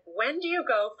basket, when do you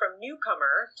go from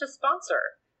newcomer to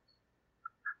sponsor?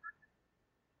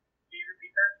 Can you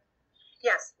repeat that?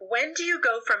 Yes. When do you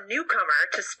go from newcomer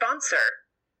to sponsor?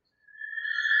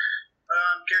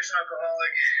 Garrison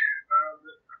alcoholic.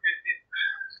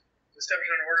 The steps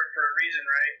are in order for a reason,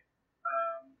 right?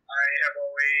 I have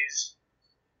always.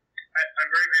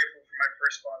 I'm very grateful for my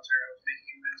first sponsor. I was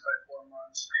making amends by 4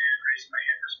 months and raising my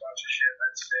hand for sponsorship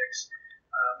at 6.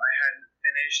 I hadn't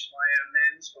finished my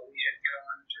amends, but we had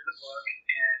gone through the book,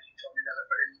 and he told me that if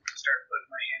I didn't start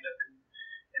putting my hand up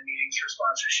in meetings for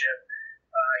sponsorship,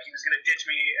 he was going to ditch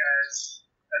me as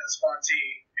a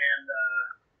sponsee, and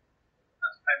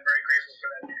I'm very grateful for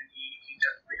that, man. He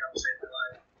definitely helped save my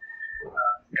life.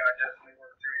 God definitely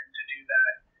worked through him to do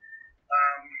that.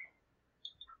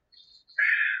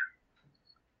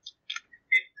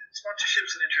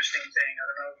 Sponsorship's an interesting thing. I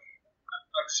don't know.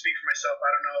 I'll speak for myself. I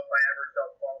don't know if I ever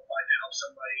felt qualified to help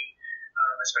somebody,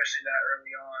 especially that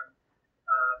early on.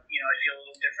 You know, I feel a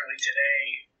little differently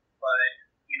today, but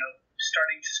you know,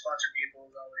 starting to sponsor people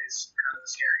is always kind of a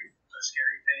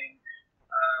scary thing.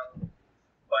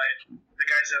 But the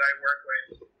guys that I work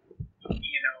with,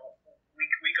 you know,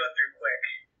 we go through quick.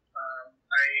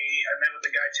 I met with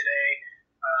a guy today.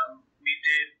 We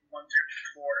did 1 through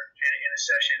 4 in a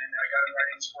session, and I got him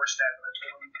writing his 4-step, and I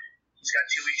told him he's got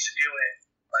 2 weeks to do it.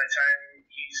 By the time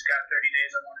he's got 30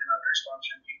 days, I want him out there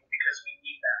sponsoring people because we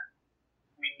need that.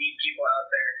 We need people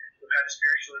out there who've had a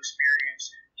spiritual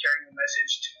experience carrying the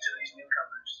message to these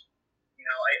newcomers. You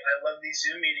know, I love these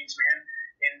Zoom meetings, man.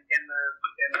 In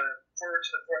the forward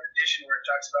to the 4th edition where it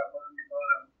talks about modem to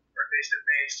modem or face to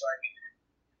face, like,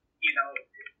 you know,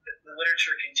 the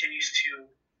literature continues to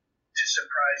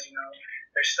surprise. You know,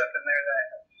 there's stuff in there that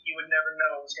you would never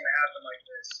know was going to happen like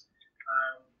this.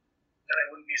 And I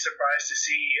wouldn't be surprised to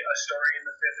see a story in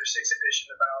the 5th or 6th edition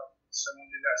about someone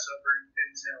who got sober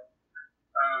in Zoom.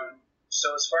 So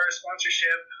as far as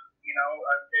sponsorship, you know,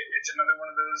 it's another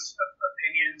one of those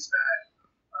opinions that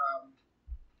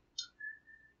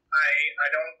I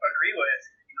don't agree with.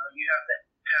 You know, you have to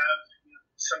have, you know,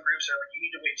 some groups are like, you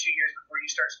need to wait 2 years before you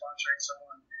start sponsoring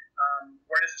someone.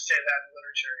 Where does it say that in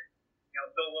literature? You know,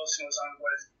 Bill Wilson was on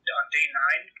day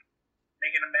 9,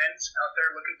 making amends, out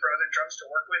there looking for other drunks to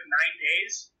work with, 9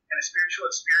 days, and a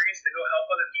spiritual experience to go help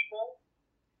other people.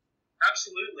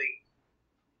 Absolutely.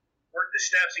 Work the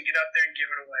steps and get out there and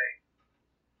give it away.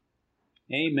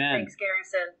 Amen. Thanks,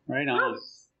 Garrison. Right on.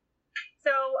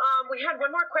 So we had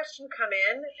one more question come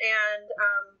in, and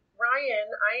Ryan,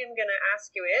 I am going to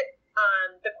ask you it.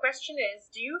 The question is,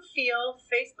 do you feel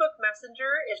Facebook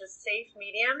Messenger is a safe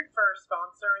medium for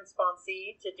sponsor and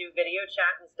sponsee to do video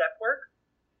chat and step work?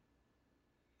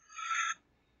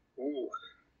 Ooh.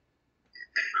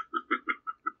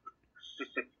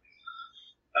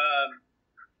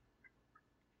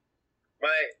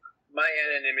 My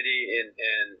anonymity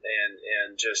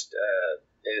and just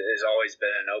has always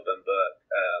been an open book.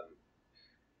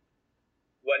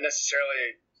 What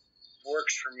necessarily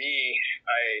works for me,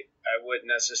 I wouldn't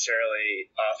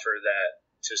necessarily offer that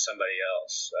to somebody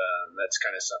else. That's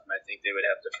kind of something I think they would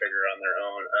have to figure on their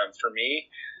own. For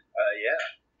me,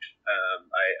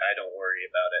 I don't worry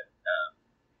about it.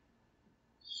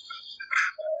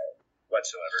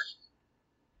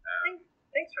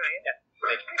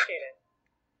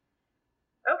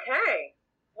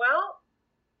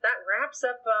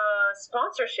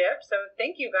 sponsorship. So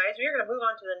thank you guys. We are going to move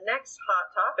on to the next hot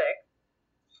topic,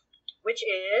 which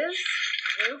is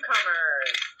newcomers.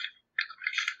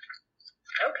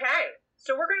 Okay,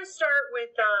 so we're going to start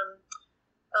with, I'm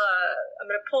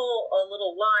going to pull a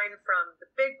little line from the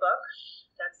big book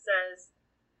that says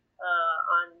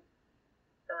on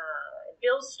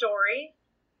Bill's story,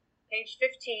 page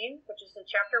 15, which is in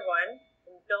chapter 1,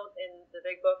 in the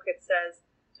big book, it says,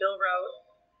 Bill wrote,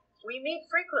 "We meet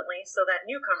frequently so that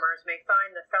newcomers may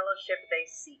find the fellowship they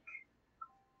seek."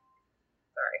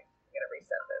 Sorry, I'm going to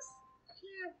reset this.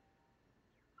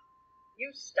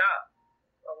 You stop.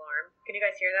 Alarm. Can you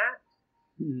guys hear that?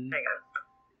 Mm-hmm. Hang on.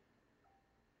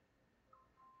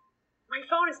 My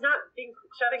phone is not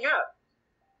shutting up.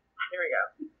 Here we go.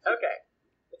 Okay.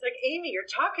 It's like, Amy, you're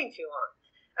talking too long.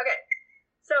 Okay.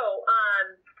 So,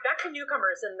 back to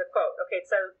newcomers in the quote. Okay,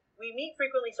 so we meet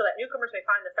frequently so that newcomers may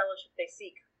find the fellowship they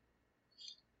seek.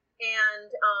 And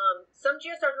some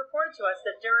GSRs reported to us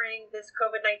that during this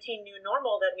COVID-19 new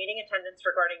normal, that meeting attendance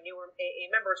regarding newer AA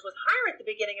members was higher at the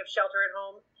beginning of shelter at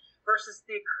home versus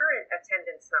the current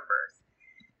attendance numbers.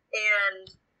 And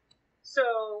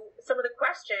so some of the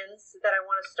questions that I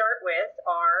want to start with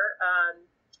are,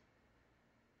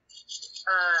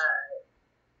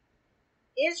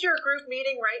 is your group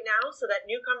meeting right now so that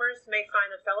newcomers may find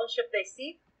the fellowship they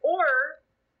seek? Or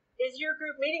is your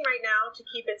group meeting right now to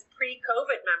keep its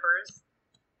pre-COVID members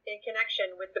in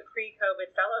connection with the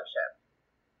pre-COVID fellowship?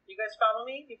 Do you guys follow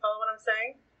me? Do you follow what I'm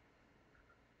saying?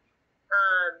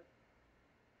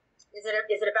 Is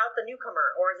it about the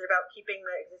newcomer, or is it about keeping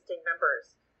the existing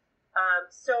members?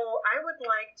 So I would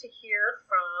like to hear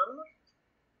from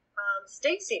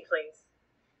Stacy, please.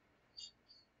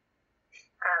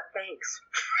 Thanks.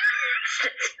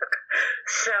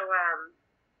 So,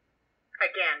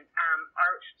 again,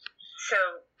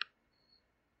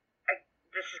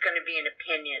 this is going to be an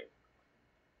opinion,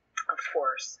 of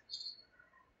course.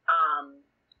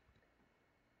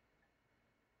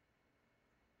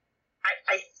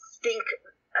 I think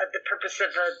the purpose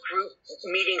of a group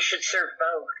meeting should serve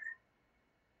both.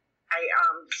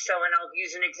 And I'll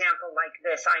use an example like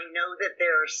this. I know that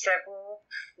there are several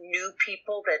new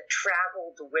people that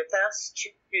traveled with us to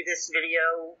this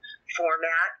video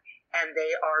format, and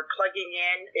they are plugging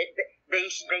in.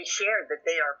 They shared that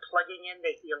they are plugging in.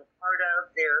 They feel part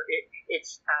of.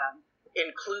 It's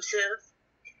inclusive,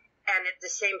 and at the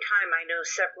same time, I know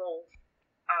several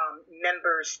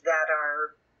members that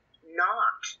are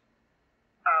not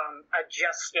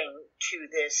adjusting to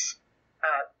this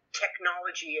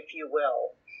technology, if you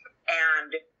will,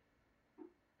 and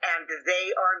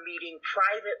they are meeting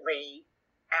privately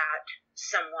at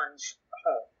someone's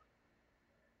home.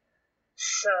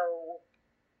 So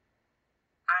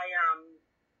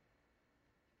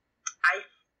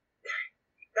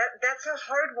that's a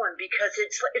hard one, because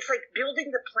it's like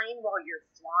building the plane while you're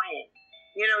flying.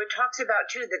 You know, it talks about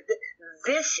too that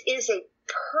this is the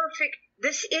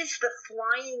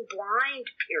flying blind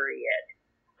period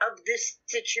of this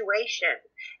situation.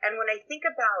 And when I think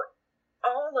about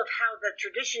all of how the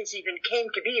traditions even came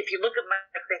to be, if you look at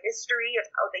the history of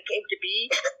how they came to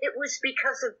be, it was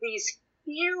because of these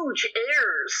huge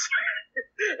errors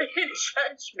in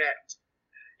judgment.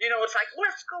 You know, it's like,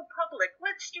 let's go public,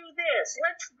 let's do this,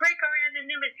 let's break our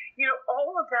anonymity. You know,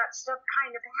 all of that stuff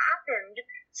kind of happened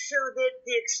so that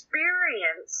the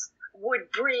experience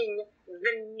would bring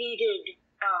the needed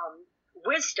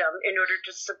wisdom in order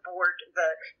to support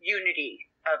the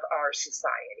unity of our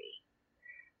society.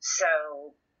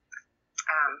 So,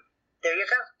 there you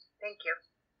go. Thank you.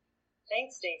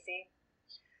 Thanks, Stacy.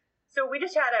 So we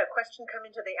just had a question come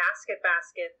into the Ask It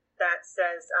basket that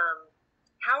says,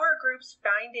 how are groups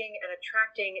finding and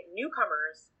attracting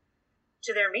newcomers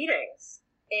to their meetings?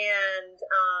 And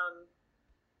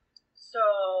so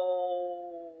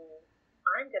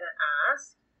I'm going to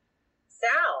ask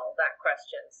Sal that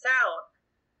question. Sal,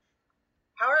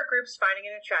 how are groups finding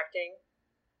and attracting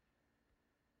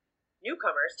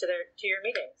newcomers to your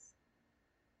meetings?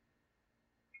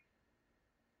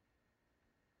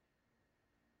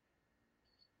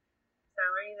 Sal,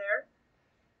 are you there?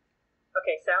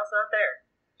 Okay, Sal's not there.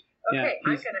 Okay,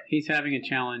 yeah, he's having a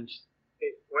challenge. Wait,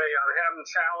 I'm having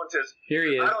challenges. Here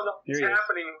he is. I don't know what's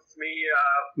happening with me.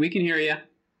 We can hear you.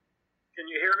 Can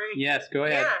you hear me? Yes, go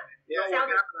ahead. Yeah. What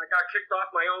happened? I got kicked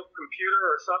off my own computer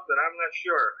or something. I'm not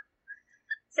sure.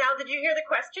 Sal, did you hear the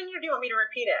question, or do you want me to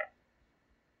repeat it?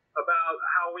 About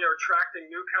how we are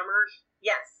attracting newcomers?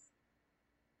 Yes.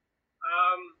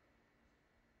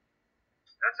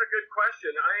 That's a good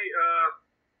question.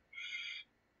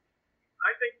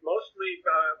 I think mostly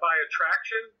by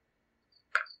attraction.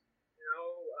 You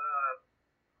know,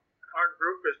 our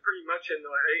group is pretty much in the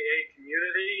AA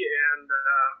community, and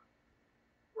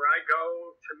where I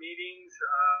go to meetings,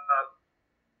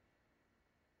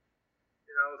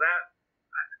 that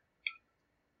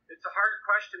it's a hard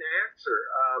question to answer.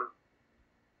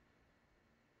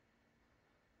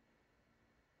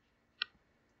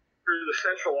 Through the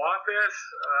central office,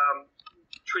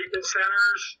 treatment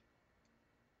centers.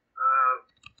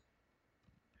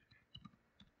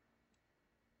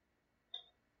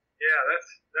 Yeah,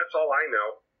 that's all I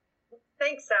know.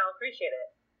 Thanks, Sal. Appreciate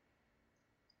it.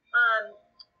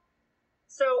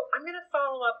 So I'm going to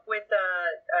follow up with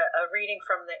a reading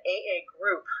from the AA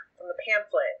group, from the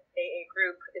pamphlet, AA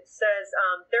group. It says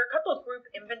there are a couple of group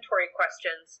inventory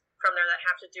questions from there that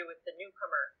have to do with the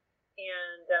newcomer.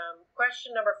 And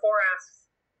question number 4 asks,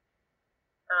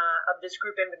 of this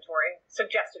group inventory,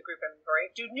 suggested group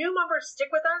inventory, do new members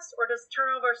stick with us, or does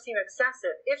turnover seem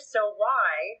excessive? If so,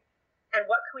 why? And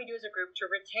what can we do as a group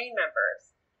to retain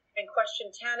members? And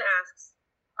question 10 asks,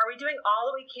 are we doing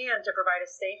all that we can to provide a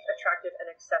safe, attractive,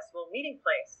 and accessible meeting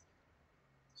place?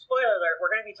 Spoiler alert, we're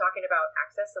going to be talking about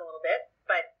access in a little bit,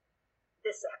 but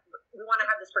we want to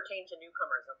have this pertain to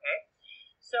newcomers, okay?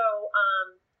 So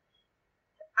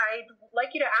I'd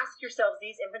like you to ask yourselves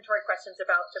these inventory questions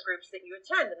about the groups that you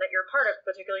attend and that you're a part of,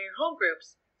 particularly your home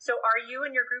groups. So are you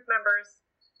and your group members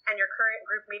and your current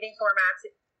group meeting formats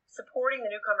supporting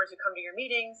the newcomers who come to your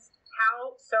meetings?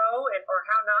 How so, or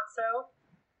how not so?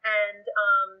 And,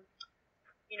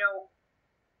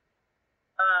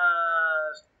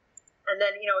 and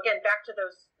then, again, back to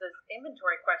those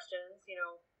inventory questions,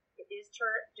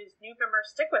 does new members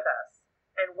stick with us?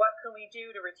 And what can we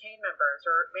do to retain members?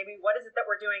 Or maybe what is it that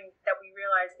we're doing that we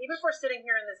realize, even if we're sitting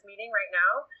here in this meeting right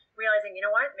now, realizing, you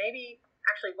know what, maybe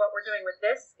actually what we're doing with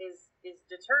this is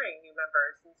deterring new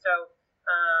members. And so,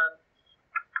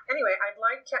 anyway, I'd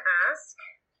like to ask,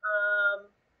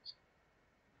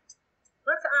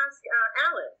 let's ask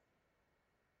Alan.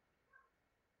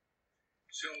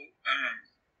 So,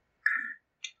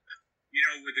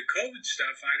 with the COVID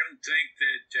stuff, I don't think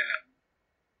that,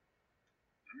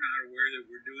 I'm not aware that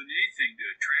we're doing anything to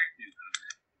attract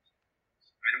newcomers.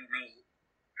 I don't know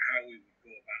how we would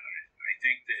go about it. I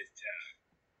think that,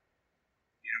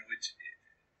 it's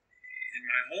in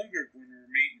my home group when we're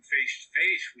meeting face to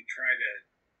face, we try to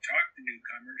talk to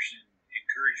newcomers and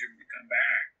encourage them to come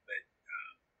back. But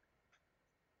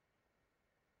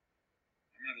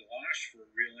I'm at a loss for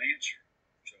a real answer.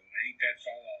 So I think that's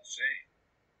all I'll say.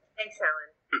 Thanks,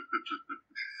 Alan.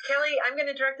 Kelly, I'm going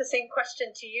to direct the same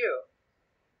question to you.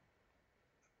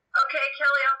 Okay,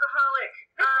 Kelly, alcoholic.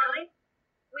 Kelly?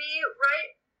 We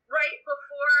right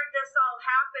before this all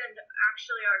happened,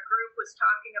 actually, our group was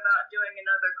talking about doing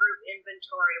another group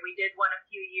inventory. We did one a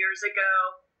few years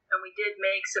ago, and we did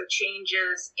make some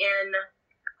changes in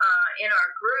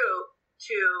our group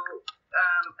to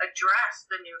address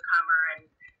the newcomer.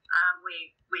 And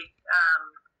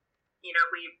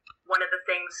one of the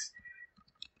things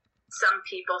some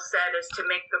people said is to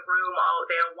make the room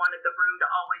they wanted the room to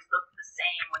always look the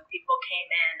same when people came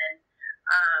in,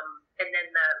 and then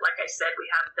like I said,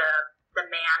 we have the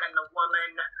man and the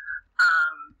woman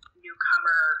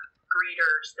newcomer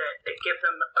greeters that give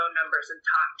them the phone numbers and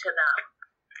talk to them,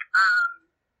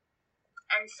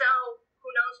 and so who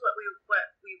knows what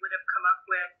we would have come up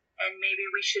with, and maybe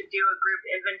we should do a group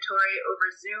inventory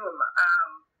over Zoom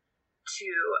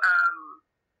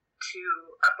to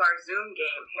up our Zoom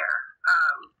game here.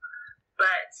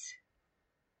 But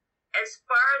as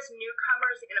far as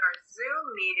newcomers in our Zoom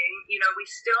meeting, we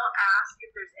still ask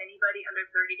if there's anybody under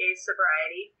 30 days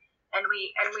sobriety, and we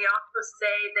also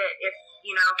say that if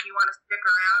you want to stick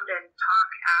around and talk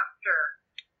after,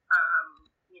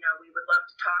 we would love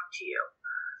to talk to you.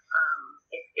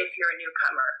 If you're a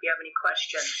newcomer, if you have any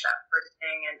questions, that sort of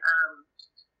thing,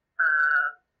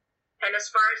 and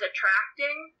as far as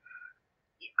attracting,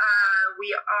 we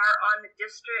are on the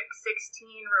District 16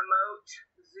 remote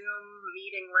Zoom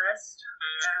meeting list,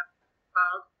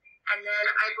 and then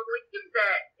I believe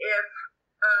that if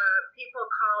people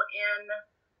call in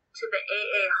to the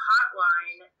AA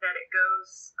hotline, that it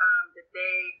goes, that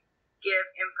they give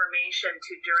information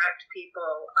to direct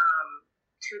people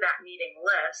to that meeting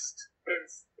list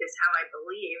is how I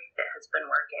believe it has been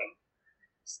working.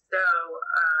 So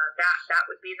that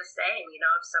would be the same.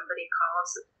 If somebody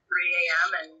calls at 3 a.m.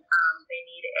 and they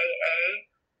need AA,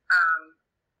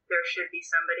 there should be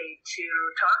somebody to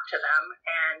talk to them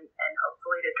and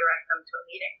hopefully to direct them to a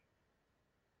meeting.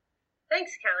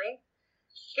 Thanks, Kelly.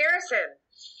 Garrison.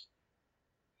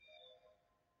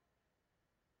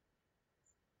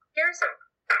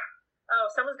 Oh,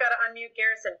 someone's got to unmute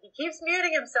Garrison. He keeps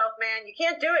muting himself, man. You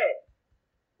can't do it.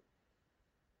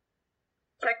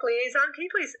 Tech liaison, can you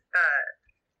please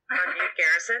unmute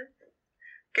Garrison?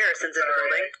 Garrison's in the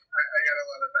building. I got a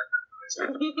lot of background noise, so I'm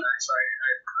going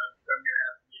to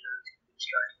have to be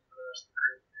distracting for the rest of the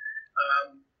group.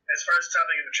 As far as the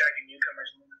topic of attracting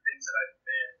newcomers, one of the things that I've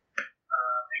been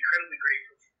incredibly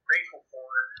grateful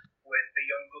for with the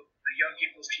young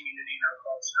people's community in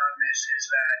Alcoholics Anonymous is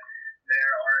that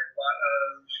there are a lot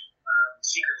of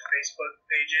secret Facebook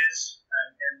pages,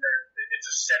 and it's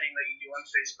a setting that you do on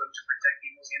Facebook to protect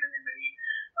people's anonymity.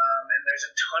 And there's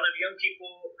a ton of young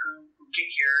people who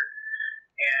get here,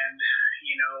 and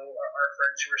our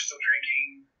friends who are still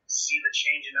drinking see the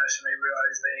change in us, and they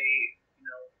realize they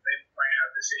might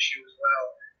have this issue as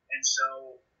well. And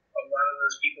so a lot of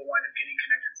those people wind up getting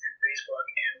connected through Facebook,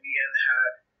 and we have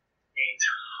had a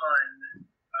ton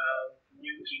of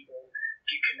new people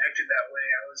get connected that way.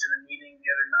 I was in a meeting the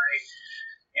other night,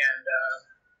 and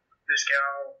this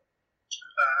gal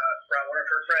brought one of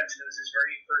her friends, and it was his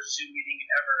very first Zoom meeting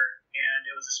ever, and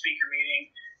it was a speaker meeting,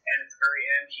 and at the very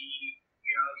end, he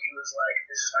was like,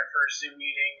 "This is my first Zoom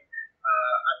meeting.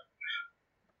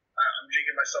 I'm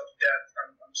drinking myself to death.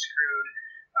 I'm screwed.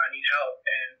 I need help."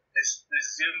 And this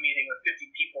Zoom meeting with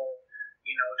 50 people,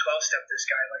 12-step this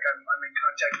guy, like I'm in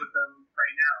contact with them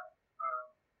right now.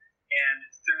 And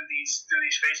through these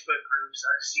Facebook groups,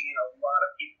 I've seen a lot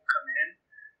of people come in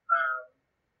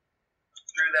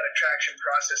through that attraction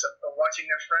process of watching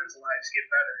their friends' lives get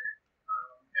better.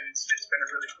 And it's been a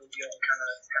really cool deal to kind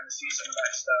of see some of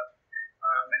that stuff.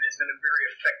 And it's been a very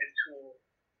effective tool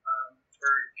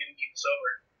for getting people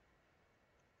sober.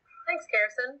 Thanks,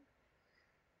 Garrison.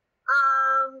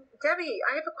 Debbie,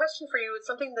 I have a question for you. It's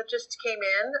something that just came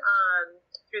in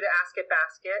through the Ask It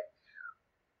basket.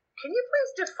 Can you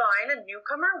please define a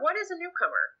newcomer? What is a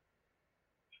newcomer?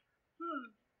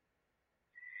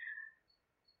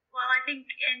 Well, I think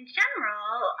in general,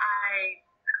 I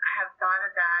have thought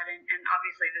of that, and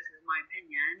obviously this is my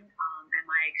opinion and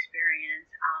my experience.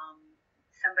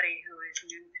 Somebody who is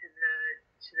new to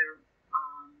the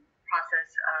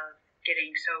process of getting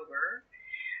sober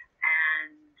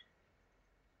and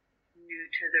new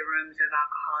to the rooms of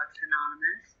Alcoholics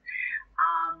Anonymous,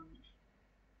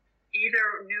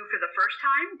 either new for the first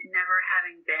time, never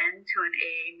having been to an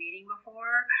AA meeting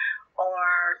before,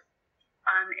 or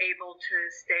unable to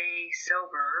stay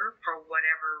sober for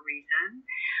whatever reason,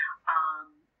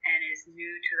 and is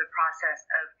new to the process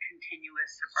of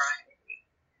continuous sobriety.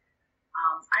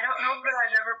 I don't know that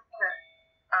I've ever put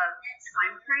a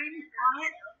time frame on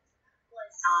it.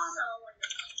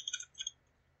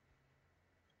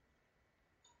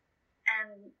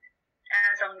 And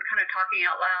as I'm kind of talking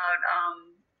out loud,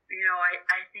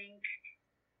 I think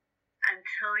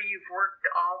until you've worked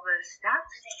all the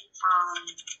steps,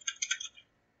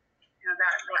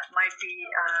 that might be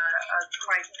a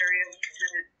criteria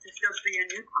to still be a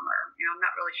newcomer. I'm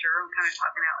not really sure. I'm kind of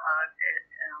talking out loud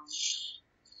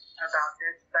about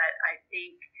this, but I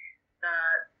think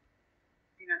that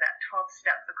 12th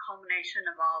step, the culmination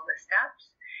of all the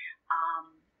steps,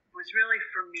 was really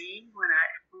for me when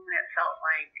it felt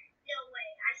like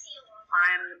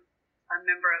I'm a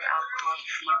member of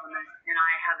Alcoholics Anonymous and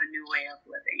I have a new way of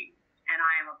living, and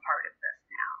I am a part of this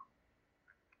now.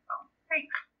 So,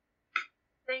 thanks.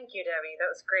 Thank you, Debbie.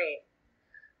 That was great.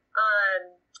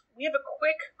 We have a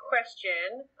quick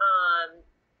question.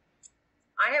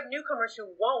 I have newcomers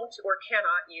who won't or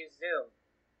cannot use Zoom.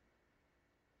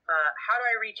 How do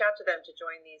I reach out to them to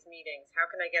join these meetings? How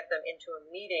can I get them into a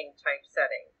meeting type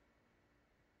setting?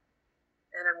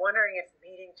 And I'm wondering if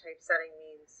meeting type setting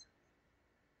means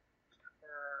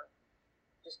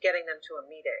just getting them to a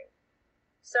meeting.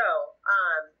 So,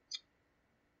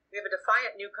 we have a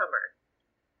defiant newcomer.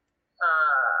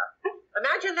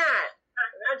 Imagine that.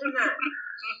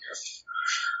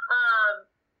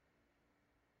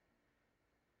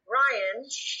 Ryan,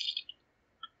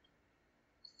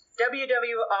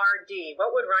 WWRD.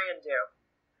 What would Ryan do?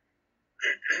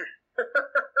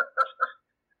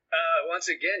 Once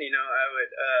again, I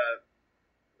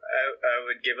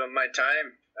would give him my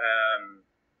time.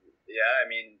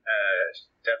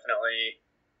 Definitely.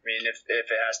 If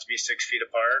it has to be 6 feet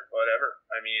apart, whatever.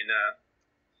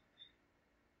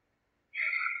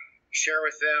 Share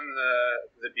with them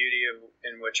the beauty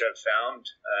in which I've found,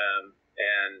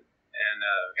 and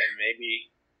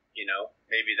maybe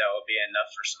that will be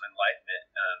enough for some enlightenment.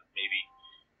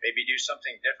 Maybe do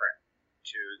something different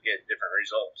to get different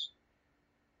results.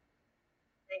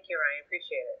 Thank you, Ryan.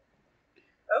 Appreciate it.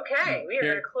 Okay, we are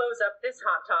going to close up this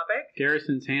hot topic.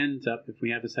 Garrison's hand's up if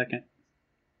we have a second.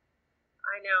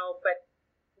 I know, but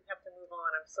we have to move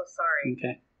on. I'm so sorry.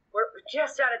 Okay. We're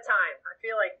just out of time. I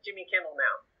feel like Jimmy Kimmel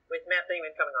now. with Matt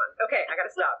Damon coming on. Okay, I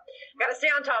gotta stop. Gotta stay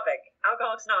on topic.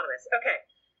 Alcoholics Anonymous. Okay,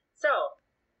 so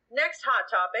next hot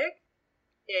topic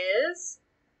is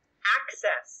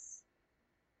access.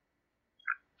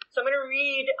 So I'm going to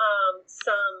read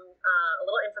a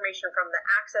little information from the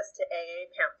Access to AA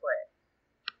pamphlet.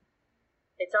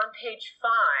 It's on page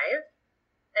 5,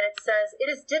 and it says,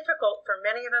 "It is difficult for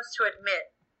many of us to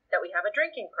admit that we have a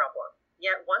drinking problem.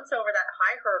 Yet once over that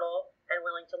high hurdle and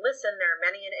willing to listen, there are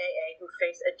many in AA who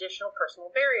face additional personal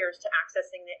barriers to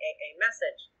accessing the AA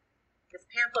message. This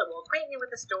pamphlet will acquaint you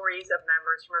with the stories of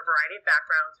members from a variety of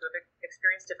backgrounds who have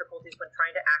experienced difficulties when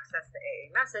trying to access the AA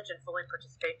message and fully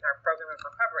participate in our program of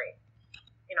recovery.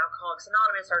 In Alcoholics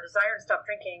Anonymous, our desire to stop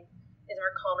drinking is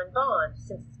our common bond.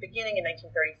 Since its beginning in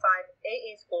 1935,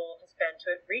 AA's goal has been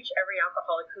to reach every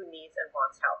alcoholic who needs and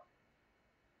wants help."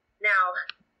 Now,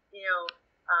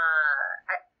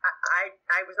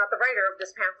 I was not the writer of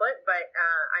this pamphlet, but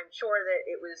I'm sure that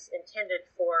it was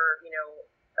intended for,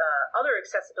 other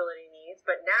accessibility needs,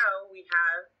 but now we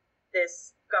have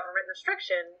this government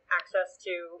restriction access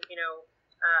to,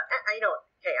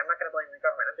 hey, I'm not going to blame the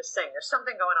government. I'm just saying there's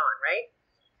something going on, right?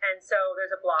 And so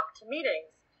there's a block to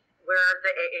meetings where the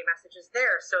AA message is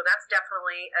there. So that's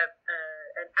definitely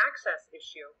an access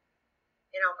issue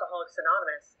in Alcoholics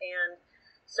Anonymous. And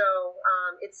so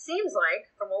it seems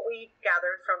like, from what we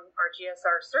gathered from our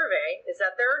GSR survey, is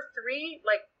that there are three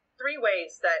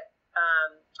ways that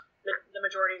the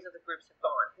majorities of the groups have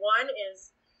gone. One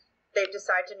is they've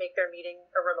decided to make their meeting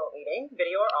a remote meeting,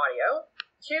 video or audio.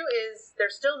 2 is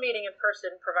they're still meeting in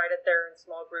person, provided they're in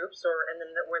small groups or and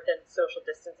then within social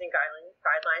distancing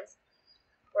guidelines.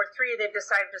 Or 3, they've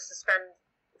decided to suspend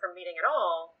from meeting at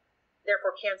all,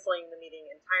 therefore canceling the meeting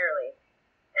entirely.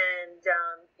 And,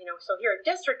 so here at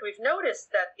District, we've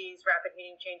noticed that these rapid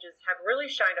meeting changes have really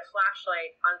shined a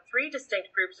flashlight on 3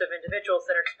 distinct groups of individuals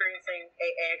that are experiencing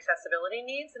AA accessibility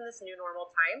needs in this new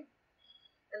normal time.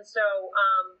 And so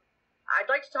I'd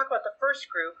like to talk about the first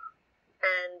group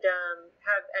and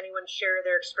have anyone share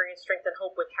their experience, strength, and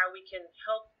hope with how we can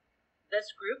help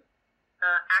this group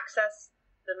access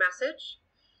the message.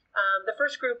 The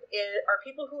first group are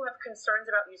people who have concerns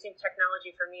about using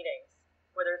technology for meetings,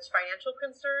 whether it's financial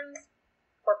concerns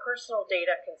or personal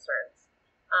data concerns.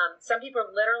 Some people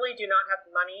literally do not have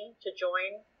money to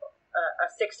join a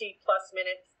 60-plus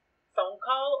minute phone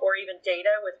call or even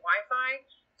data with Wi-Fi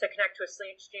to connect to a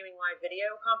streaming live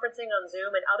video conferencing on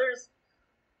Zoom, and others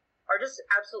are just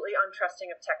absolutely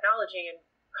untrusting of technology and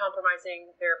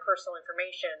compromising their personal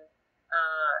information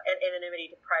and anonymity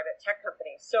to private tech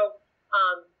companies. So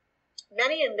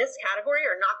many in this category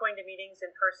are not going to meetings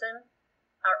in person,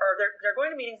 or they're going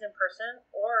to meetings in person,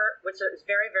 or which is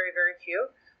very, very, very few,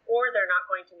 or they're not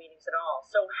going to meetings at all.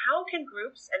 So how can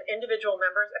groups and individual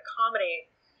members accommodate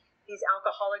these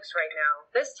alcoholics right now,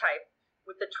 this type,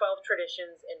 with the 12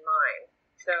 traditions in mind?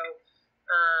 So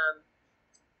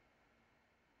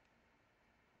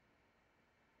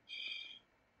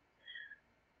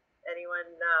anyone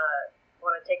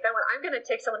want to take that one? I'm going to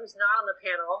take someone who's not on the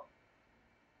panel,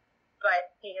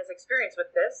 but he has experience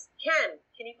with this. Ken,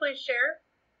 can you please share?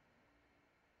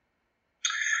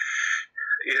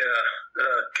 Yeah,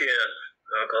 Ken,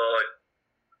 alcoholic.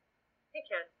 Hey,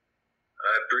 Ken.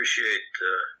 I appreciate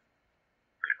the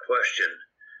question.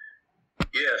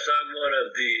 Yes, I'm one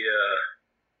of the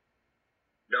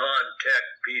non-tech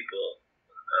people,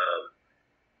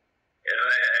 and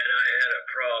I had a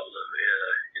problem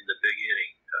in the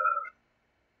beginning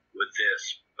with this,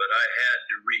 but I had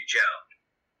to reach out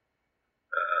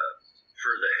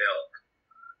for the help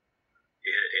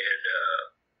in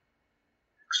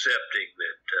accepting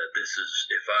that this is,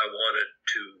 if I wanted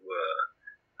to,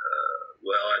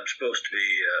 I'm supposed to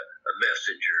be a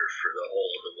messenger for the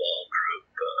Hole in the Wall group,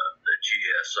 the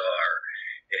GSR,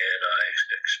 and I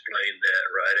explained that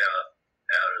right out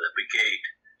of the gate,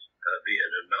 being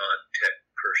a non-tech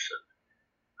person.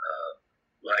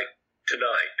 Like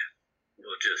tonight,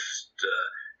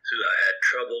 I had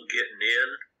trouble getting in,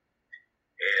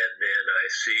 and then I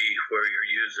see where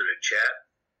you're using a chat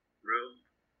room,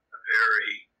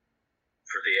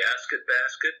 for the Ask It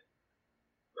basket.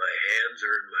 My hands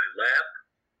are in my lap.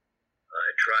 I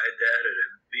tried that at a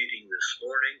meeting this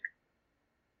morning,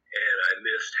 and I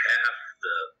missed half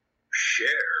the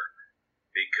share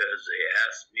because they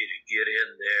asked me to get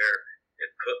in there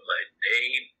and put my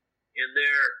name in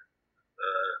there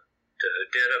to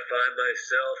identify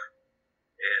myself,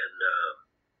 and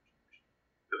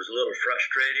it was a little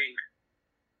frustrating.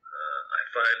 I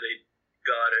finally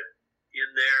got it in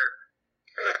there,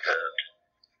 but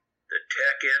the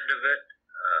tech end of it,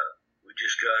 we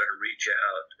just got to reach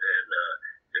out, and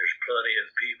there's plenty of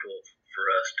people for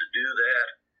us to do that,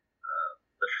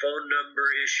 number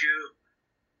issue.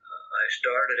 I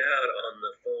started out on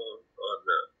the phone, on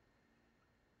the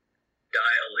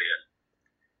dial-in,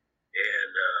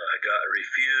 and I got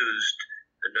refused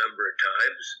a number of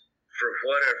times for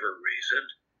whatever reason.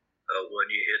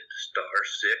 When you hit the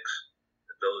 *6,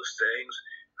 those things,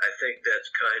 I think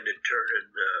that's kind of turning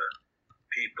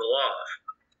people off.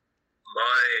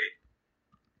 My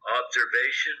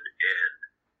observation and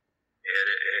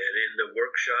in the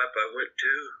workshop I went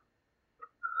to,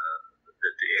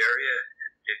 that the area,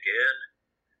 Dick N,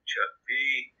 Chuck B,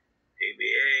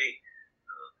 Amy A,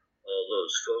 all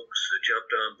those folks who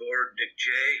jumped on board, Dick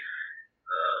J,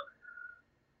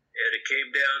 and it came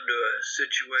down to a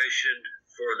situation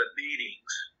for the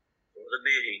meetings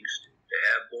to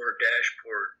have more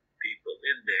dashboard people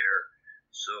in there.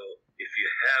 So if you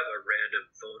have a random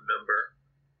phone number,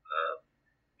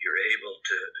 you're able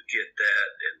to get that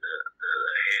and the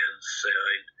hands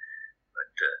signed. But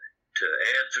to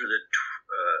answer the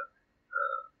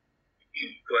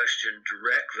question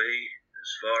directly,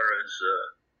 as far as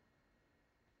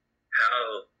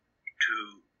how to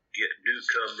get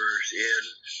newcomers in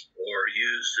or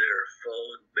use their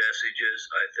phone messages,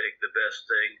 I think the best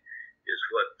thing is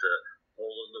what the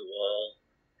hole in the wall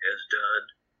has done,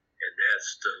 and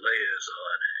that's the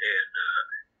liaison. And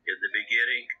in the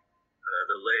beginning,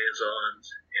 the liaisons,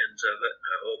 ends of it,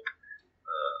 I hope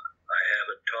I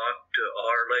haven't talked to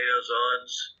our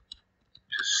liaisons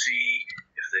to see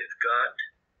if they've got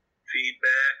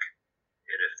feedback,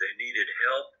 and if they needed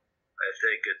help. I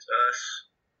think it's us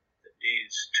that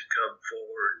needs to come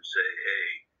forward and say,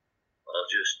 hey,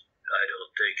 I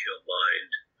don't think he'll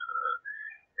mind,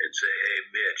 and say, hey,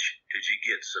 Mitch, did you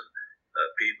get some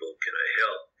people? Can I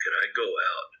help? Can I go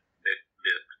out?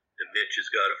 Mitch has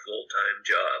got a full-time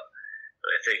job, and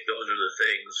I think those are the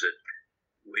things that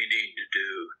we need to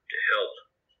do to help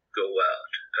go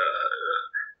out.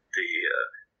 The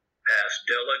past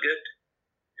delegate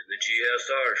in the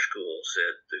GSR school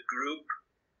said the group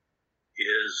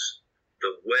is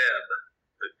the web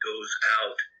that goes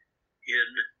out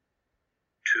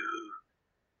into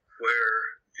where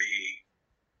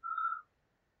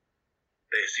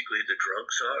basically the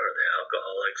drunks are, the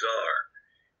alcoholics are,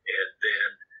 and then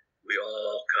we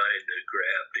all kind of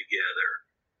grab together,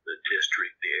 the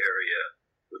district, the area,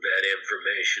 with that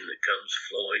information that comes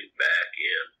flowing back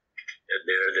in, and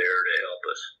they're there to help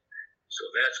us. So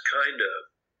that's kind of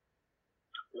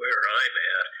where I'm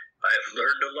at. I've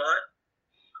learned a lot.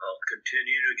 I'll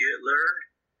continue to learn.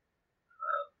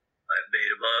 I've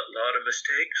made a lot of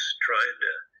mistakes trying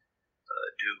to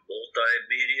do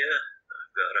multimedia.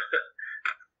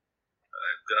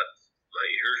 I've got my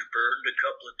ears burned a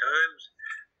couple of times.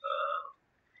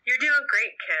 You're doing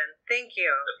great, Ken. Thank you.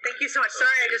 Thank you so much.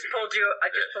 Sorry, I just pulled you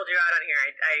out on here.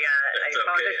 I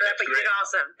apologize for that, but you did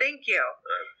awesome. Thank you.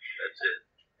 That's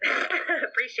it.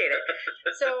 Appreciate it.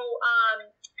 So,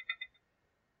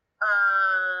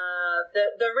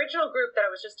 the original group that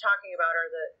I was just talking about, or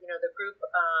the group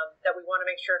that we want to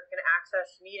make sure can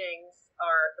access meetings,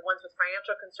 are the ones with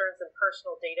financial concerns and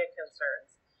personal data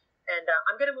concerns. And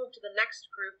I'm going to move to the next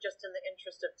group just in the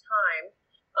interest of time.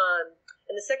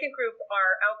 And the second group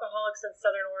are alcoholics in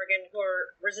Southern Oregon who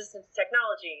are resistant to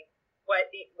technology. What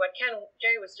Ken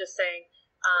Jay was just saying,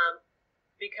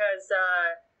 because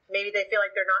maybe they feel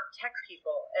like they're not tech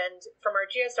people. And from our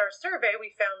GSR survey,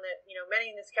 we found that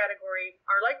many in this category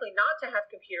are likely not to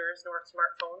have computers nor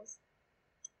smartphones,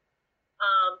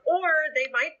 or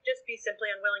they might just be simply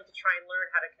unwilling to try and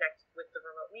learn how to connect with the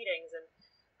remote meetings. And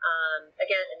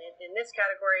again, in this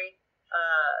category,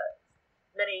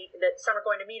 some are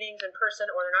going to meetings in person,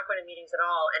 or they're not going to meetings at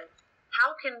all. And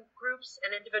how can groups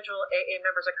and individual AA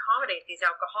members accommodate these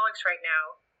alcoholics right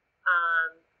now?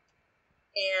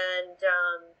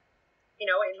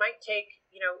 It might take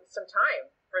some time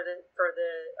for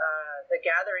the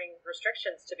gathering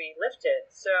restrictions to be lifted.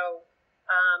 So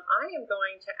I am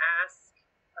going to ask.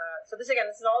 So this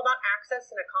is all about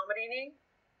access and accommodating.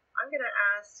 I'm going to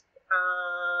ask.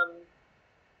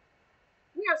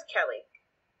 Let me ask Kelly.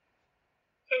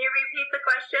 Can you repeat the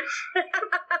question?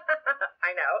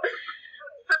 I know.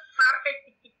 Sorry.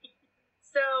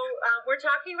 So we're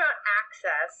talking about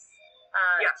access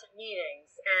to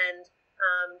meetings, and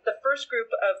the first group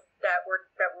of that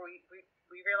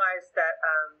we realized that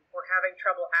we're having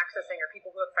trouble accessing are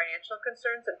people who have financial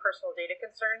concerns and personal data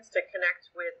concerns to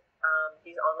connect with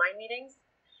these online meetings.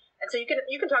 And so you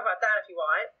can talk about that if you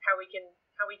want, how we can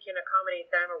accommodate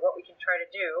them or what we can try to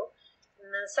do. And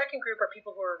then the second group are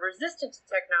people who are resistant to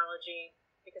technology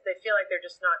because they feel like they're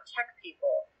just not tech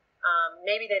people.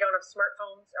 Maybe they don't have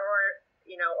smartphones or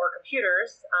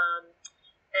computers,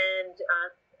 and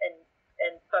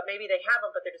but maybe they have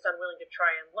them, but they're just unwilling to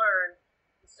try and learn.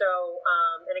 So,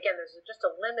 and again, there's just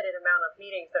a limited amount of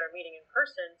meetings that are meeting in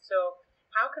person. So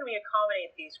how can we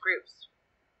accommodate these groups?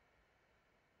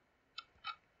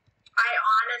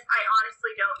 I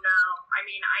honestly don't know. I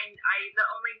mean, the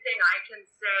only thing I can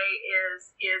say is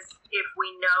if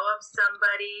we know of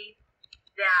somebody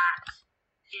that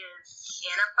is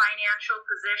in a financial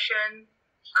position,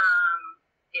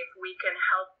 if we can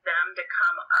help them to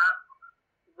come up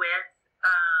with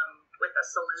a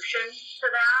solution to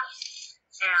that,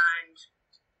 and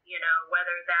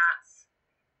whether that's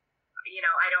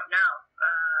I don't know.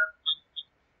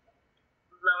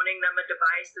 Loaning them a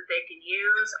device that they can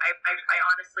use. I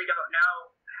honestly don't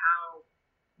know how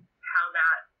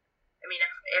that. I mean,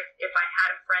 if I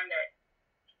had a friend that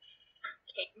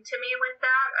came to me with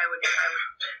that, I would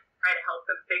try to help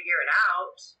them figure it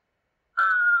out.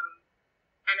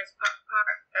 And as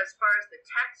far as the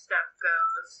tech stuff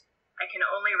goes, I can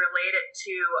only relate it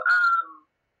to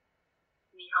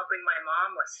me helping my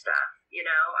mom with stuff.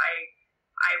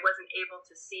 I wasn't able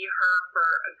to see her for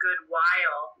a good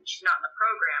while. She's not in the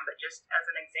program, but just as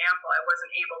an example, I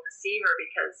wasn't able to see her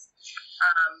because,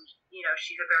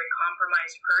 she's a very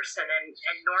compromised person.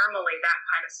 And normally that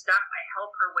kind of stuff I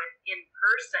help her with in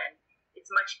person. It's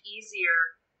much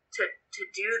easier to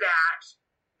do that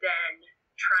than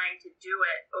trying to do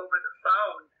it over the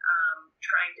phone,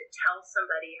 trying to tell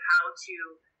somebody how to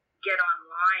get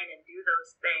online and do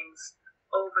those things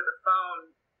over the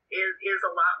phone is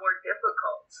a lot more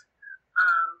difficult.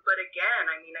 But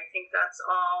again, I mean, I think that's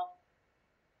all.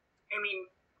 I mean,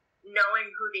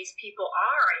 knowing who these people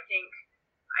are, I think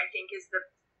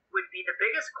would be the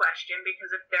biggest question,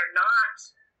 because if they're not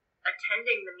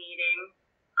attending the meeting,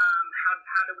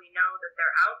 how do we know that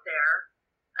they're out there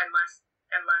unless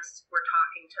we're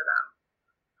talking to them?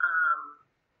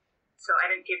 So I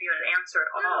didn't give you an answer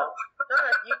at all. No,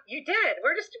 you did.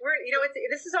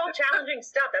 This is all challenging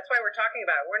stuff. That's why we're talking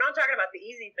about it. We're not talking about the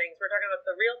easy things. We're talking about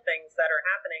the real things that are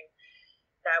happening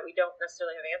that we don't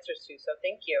necessarily have answers to. So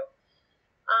thank you.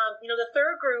 The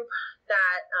third group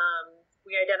that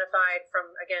we identified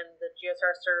from, again, the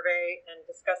GSR survey and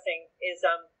discussing is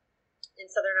in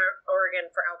Southern Oregon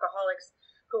for alcoholics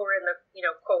who are in the,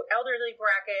 quote, elderly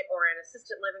bracket or in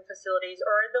assisted living facilities,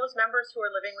 or those members who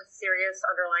are living with serious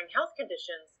underlying health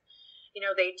conditions.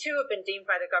 They too have been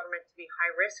deemed by the government to be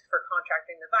high risk for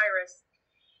contracting the virus,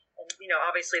 and,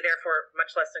 obviously therefore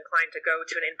much less inclined to go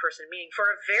to an in-person meeting for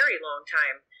a very long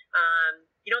time.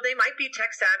 They might be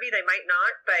tech savvy, they might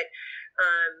not, but,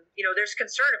 there's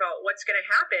concern about what's going to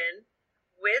happen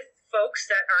with folks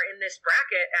that are in this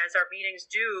bracket as our meetings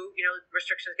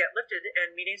restrictions get lifted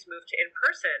and meetings move to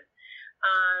in-person.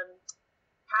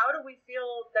 How do we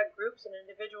feel that groups and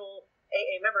individual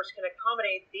AA members can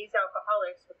accommodate these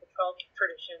alcoholics with the 12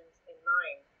 traditions in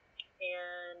mind?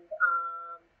 And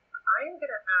I'm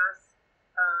going to ask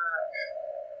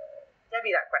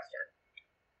Debbie that question.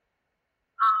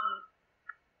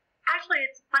 Actually,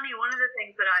 it's funny. One of the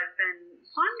things that I've been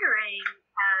wondering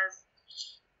as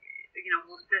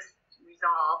this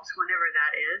resolves, whenever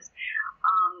that is,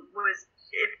 was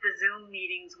if the Zoom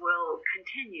meetings will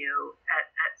continue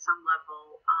at some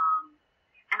level.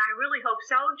 And I really hope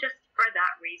so, just for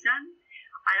that reason.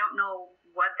 I don't know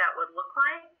what that would look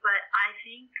like, but I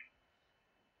think,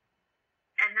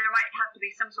 and there might have to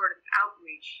be some sort of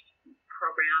outreach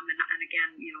program, and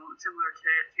again, similar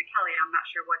to Kelly, I'm not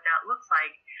sure what that looks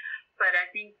like, but I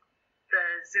think the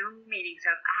Zoom meetings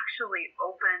have actually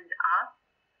opened up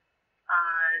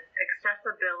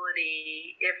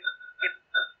accessibility if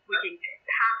we can get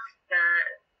past the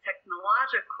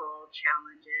technological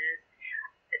challenges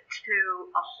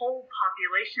to a whole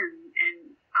population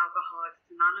in Alcoholics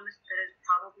Anonymous that has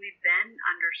probably been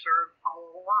underserved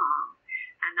all along,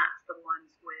 and that's the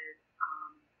ones with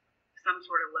some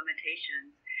sort of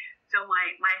limitations. So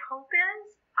my hope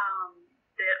is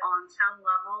that on some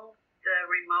level the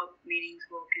remote meetings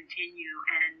will continue,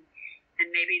 and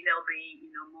maybe there'll be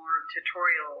more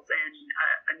tutorials and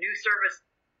a new service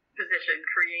position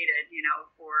created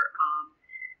for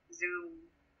Zoom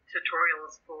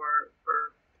tutorials for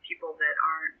people that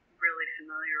aren't really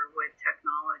familiar with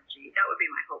technology. That would be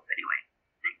my hope anyway.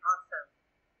 Thanks. Awesome.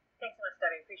 Thanks so much,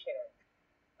 Debbie. Appreciate it.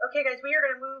 Okay, guys, we are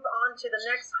going to move on to the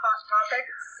next hot topic,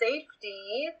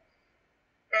 safety.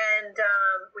 And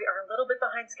we are a little bit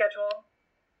behind schedule.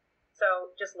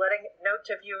 So just note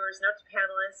to viewers, note to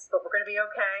panelists, but we're going to be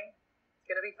okay. It's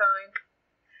going to be fine.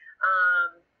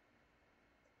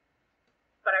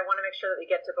 But I want to make sure that we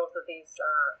get to both of these,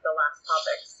 the last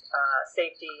topics,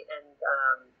 safety and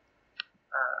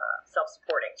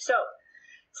self-supporting. So,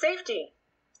 safety.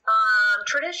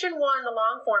 Tradition 1, the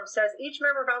long form, says each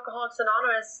member of Alcoholics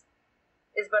Anonymous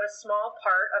is but a small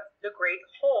part of the great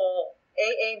whole.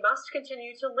 AA must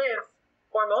continue to live,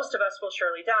 or most of us will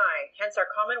surely die. Hence, our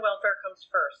common welfare comes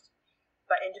first,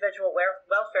 but individual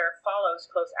welfare follows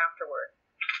close afterward.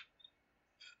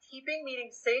 Keeping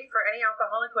meetings safe for any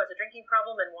alcoholic who has a drinking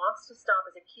problem and wants to stop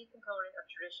is a key component of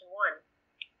Tradition 1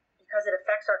 because it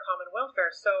affects our common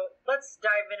welfare. So let's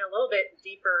dive in a little bit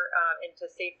deeper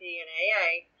into safety in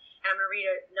AA. And I'm going to read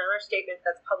another statement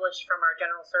that's published from our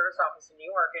General Service Office in New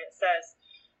York, and it says,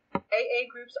 AA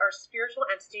groups are spiritual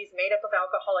entities made up of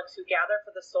alcoholics who gather for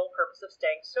the sole purpose of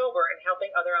staying sober and helping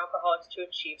other alcoholics to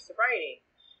achieve sobriety.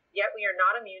 Yet we are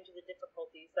not immune to the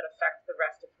difficulties that affect the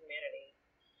rest of humanity.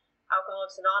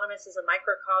 Alcoholics Anonymous is a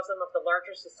microcosm of the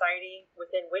larger society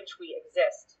within which we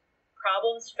exist.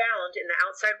 Problems found in the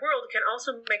outside world can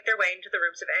also make their way into the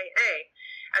rooms of AA.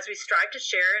 As we strive to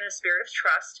share in a spirit of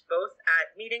trust, both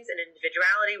at meetings and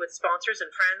individuality with sponsors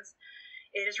and friends,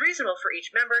 it is reasonable for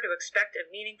each member to expect a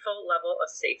meaningful level of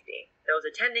safety. Those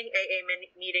attending AA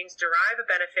meetings derive a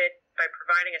benefit by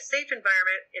providing a safe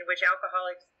environment in which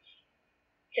alcoholics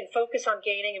can focus on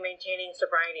gaining and maintaining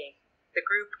sobriety. The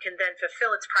group can then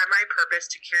fulfill its primary purpose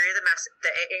to carry the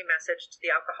AA message to the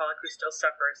alcoholic who still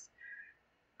suffers.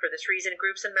 For this reason,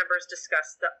 groups and members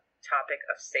discuss the topic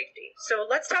of safety. So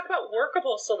let's talk about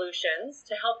workable solutions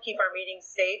to help keep our meetings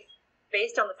safe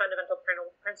based on the fundamental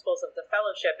principles of the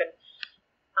fellowship. And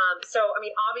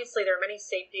obviously there are many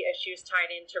safety issues tied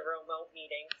into remote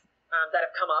meetings that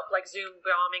have come up, like Zoom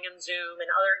bombing and Zoom and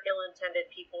other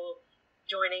ill-intended people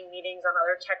joining meetings on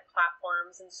other tech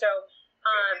platforms. And so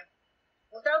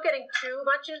without getting too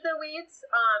much into the weeds,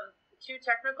 too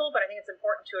technical, but I think it's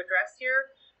important to address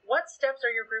here, what steps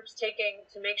are your groups taking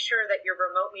to make sure that your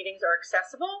remote meetings are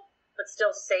accessible but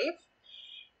still safe?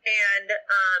 And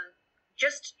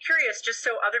just curious, just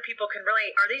so other people can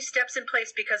relate, are these steps in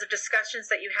place because of discussions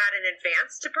that you had in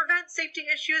advance to prevent safety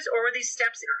issues, or were these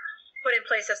steps put in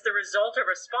place as the result of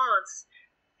response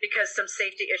because some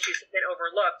safety issues have been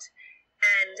overlooked?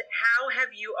 And how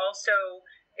have you also,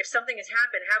 if something has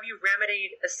happened, have you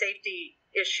remedied a safety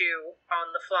issue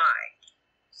on the fly?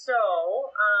 So,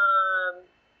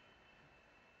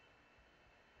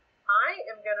 I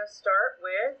am going to start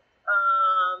with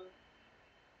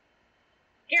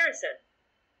Garrison.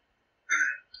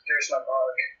 Garrison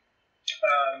alcoholic.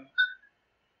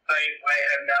 I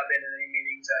have not been in any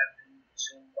meetings. I've been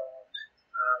Zoom bombed.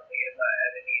 We have not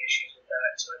had any issues with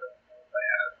that, so I don't know if I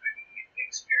have any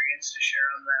experience to share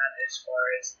on that as far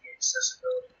as the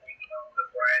accessibility thing.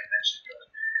 Before I had mentioned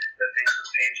the Facebook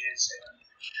pages, and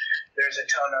there's a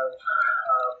ton of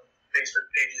Facebook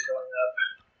pages going up.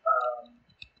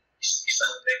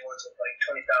 Some of the big ones with like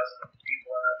 20,000 people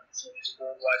on them. Some of these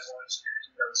worldwide ones,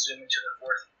 Zoom into the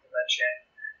fourth dimension,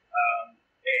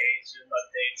 AA Zoom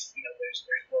updates. There's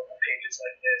local pages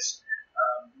like this.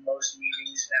 Most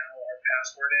meetings now are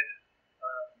passworded,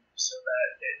 so that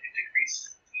it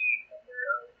decreases the number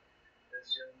of the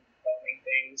Zoom bombing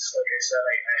things. Like I said,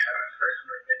 I haven't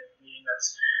personally been in a meeting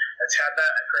that's had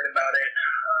that. I've heard about it.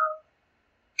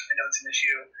 I know it's an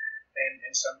issue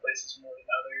in some places more than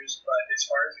others, but as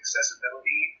far as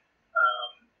accessibility,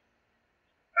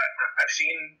 I've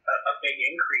seen a big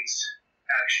increase,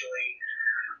 actually.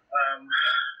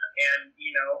 And,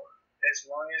 as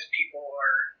long as people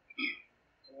are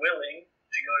willing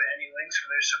to go to any lengths for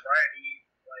their sobriety,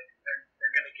 like,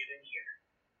 they're going to get in here.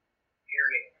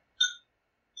 Period.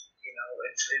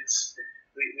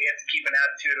 We have to keep an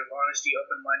attitude of honesty,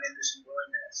 open-mindedness, and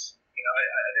willingness.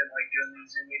 I didn't like doing these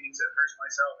Zoom meetings at first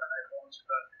myself, and I fell into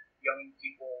the young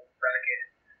people bracket,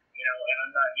 and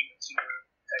I'm not even super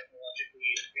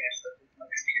technologically advanced with my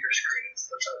computer screens.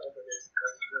 That's how old it is. It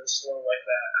goes real slow like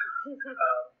that.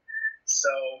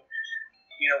 So,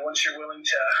 once you're willing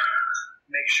to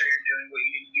make sure you're doing what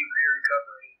you need to do for your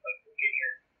recovery, like, we'll get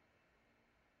here.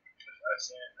 I've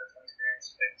seen it. That's my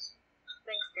experience.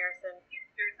 Thanks, Garrison.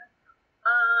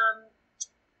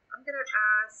 I'm going to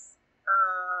ask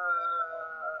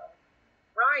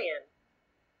Ryan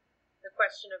the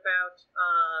question about,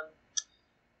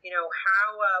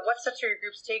 what steps are your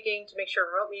groups taking to make sure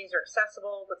remote meetings are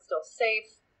accessible but still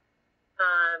safe?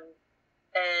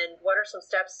 And what are some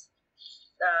steps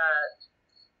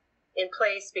in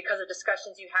place because of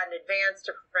discussions you had in advance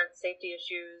to prevent safety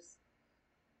issues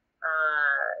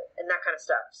and that kind of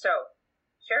stuff? So,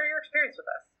 share your experience with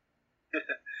us.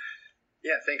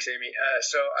 Yeah, thanks, Amy.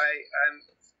 So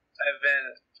I've been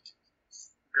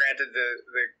granted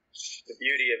the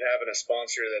beauty of having a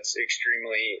sponsor that's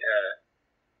extremely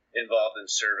involved in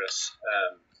service.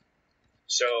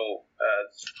 So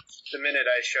the minute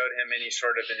I showed him any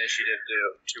sort of initiative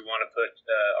to want to put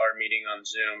our meeting on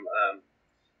Zoom,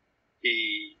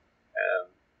 he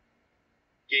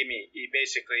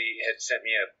basically had sent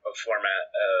me a format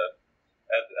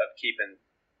of keeping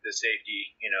the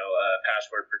safety,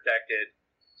 password protected.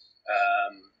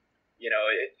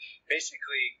 It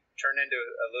basically turned into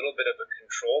a little bit of a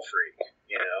control freak,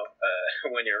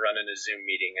 when you're running a Zoom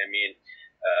meeting. I mean,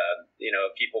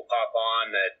 people pop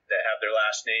on that have their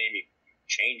last name, you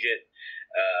change it.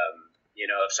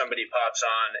 If somebody pops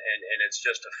on and it's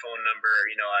just a phone number,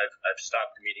 I've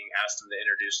stopped the meeting, asked them to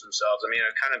introduce themselves. I mean,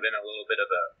 I've kind of been a little bit of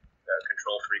a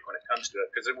control freak when it comes to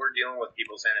it, because we're dealing with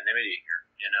people's anonymity here,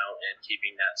 and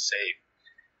keeping that safe.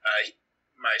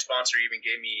 My sponsor even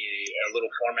gave me a little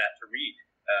format to read,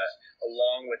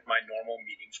 along with my normal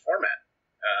meetings format,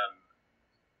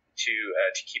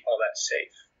 to keep all that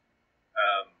safe.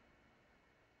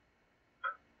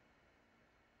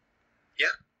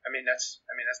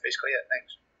 That's basically it.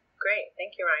 Thanks. Great,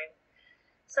 thank you, Ryan.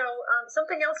 So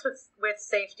something else with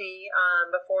safety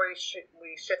before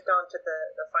we shift on to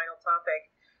the final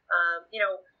topic,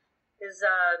 is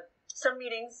some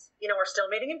meetings, are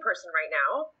still meeting in person right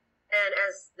now, and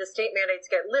as the state mandates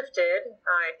get lifted,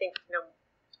 I think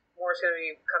more is going to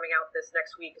be coming out this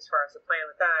next week as far as the plan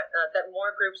with that. That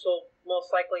more groups will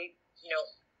most likely,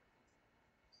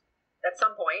 at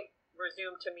some point,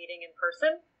 resume to meeting in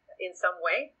person in some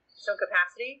way, some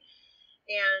capacity.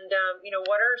 And,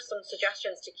 what are some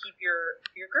suggestions to keep your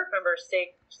group members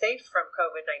safe from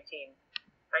COVID-19?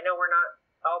 I know we're not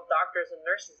all doctors and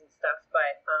nurses and stuff,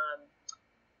 but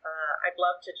I'd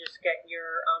love to just get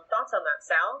your thoughts on that,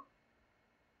 Sal.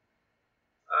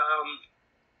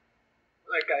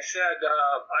 Like I said,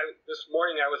 this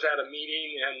morning I was at a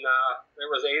meeting, and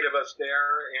there was 8 of us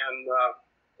there, and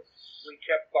we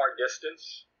kept our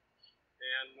distance.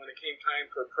 And when it came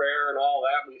time for prayer and all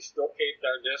that, we still kept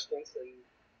our distance, and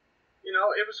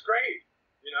it was great.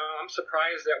 I'm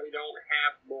surprised that we don't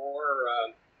have more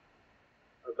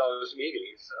of those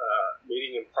meetings,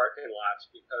 meeting in parking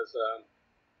lots, because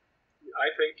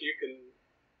I think you can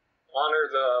honor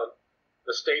the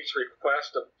state's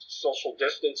request of social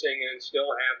distancing and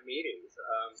still have meetings.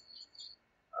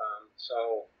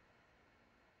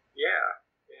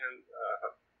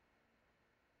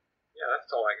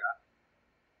 That's all I got.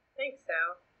 Thanks,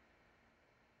 Sal.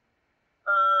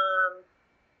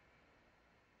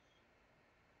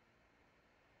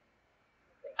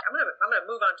 I'm gonna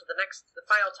move on to the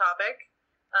final topic.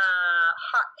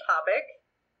 Hot topic.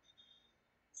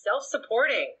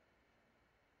 Self-supporting.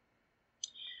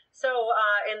 So,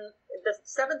 in the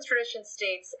 7th tradition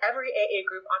states, every AA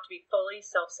group ought to be fully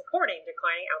self-supporting,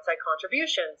 declining outside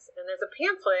contributions. And there's a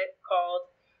pamphlet called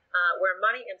Where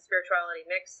Money and Spirituality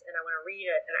Mix, and I want to read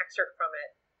an excerpt from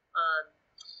it.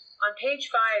 On page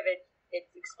 5, it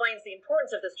explains the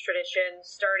importance of this tradition,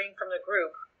 starting from the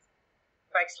group,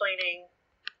 by explaining,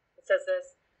 it says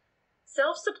this: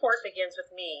 self-support begins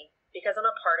with me, because I'm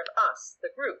a part of us,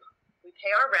 the group. We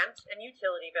pay our rent and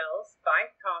utility bills,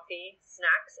 buy coffee,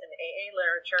 snacks, and AA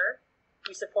literature.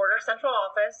 We support our central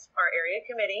office, our area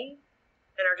committee,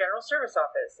 and our general service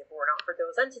office. If it were not for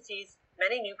those entities,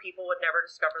 many new people would never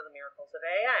discover the miracles of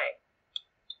AA.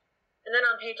 And then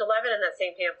on page 11 in that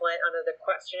same pamphlet, under the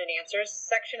question and answers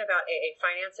section about AA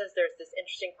finances, there's this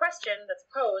interesting question that's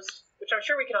posed, which I'm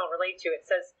sure we can all relate to. It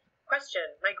says,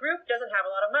 question: my group doesn't have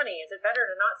a lot of money. Is it better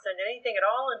to not send anything at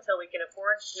all until we can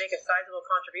afford to make a sizable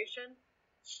contribution?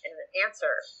 And the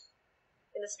answer: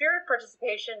 in the spirit of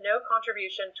participation, no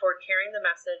contribution toward carrying the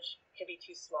message can be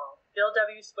too small. Bill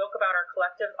W. spoke about our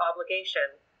collective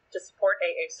obligation to support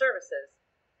AA services,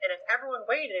 and if everyone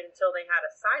waited until they had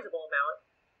a sizable amount,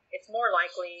 it's more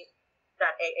likely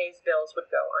that AA's bills would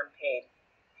go unpaid.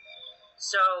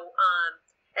 So,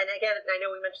 and again, I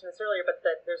know we mentioned this earlier, but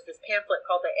there's this pamphlet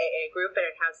called the AA Group, and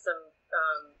it has some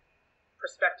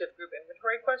prospective group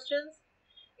inventory questions.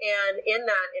 And in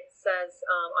that, it says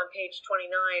on page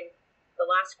 29, the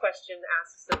last question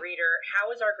asks the reader,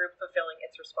 how is our group fulfilling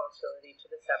its responsibility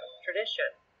to the 7th tradition?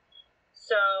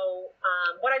 So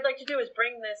what I'd like to do is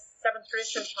bring this 7th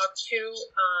tradition talk to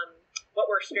what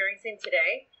we're experiencing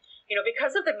today.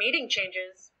 Because of the meeting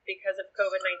changes, because of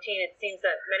COVID-19, it seems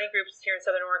that many groups here in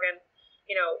Southern Oregon,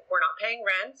 we're not paying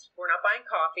rent, we're not buying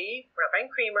coffee, we're not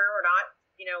buying creamer, we're not,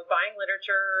 buying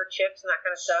literature or chips and that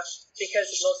kind of stuff,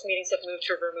 because most meetings have moved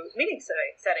to a remote meeting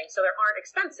setting, so there aren't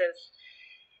expenses.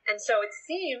 And so it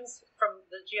seems from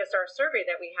the GSR survey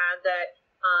that we had that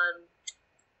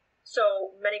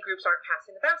so many groups aren't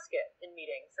passing the basket in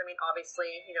meetings. I mean,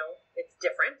 obviously, it's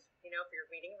different, if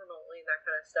you're meeting remotely and that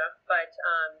kind of stuff, but,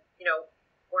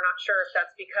 We're not sure if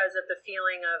that's because of the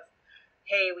feeling of,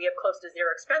 hey, we have close to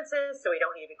zero expenses, so we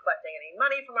don't need to be collecting any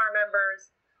money from our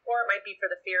members, or it might be for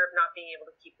the fear of not being able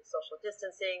to keep the social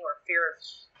distancing or fear of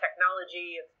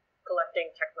technology, of collecting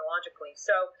technologically.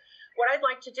 So what I'd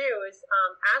like to do is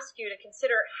ask you to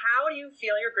consider, how do you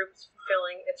feel your group is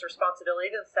fulfilling its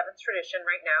responsibility to the seventh tradition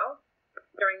right now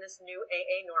during this new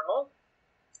AA normal?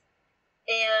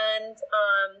 And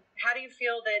how do you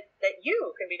feel that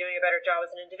you can be doing a better job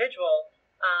as an individual?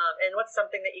 And what's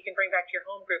something that you can bring back to your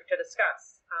home group to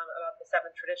discuss about the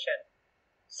seventh tradition?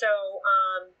 So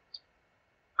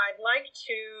I'd like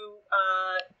to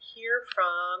hear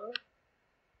from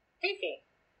Fifi.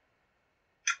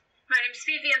 My name's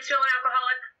Fifi. I'm still an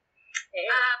alcoholic. Hey.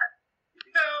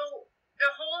 So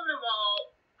the hole in the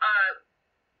wall,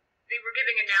 they were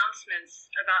giving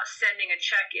announcements about sending a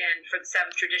check in for the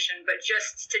seventh tradition, but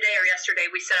just today or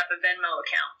yesterday we set up a Venmo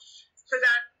account. So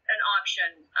that's an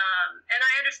option. And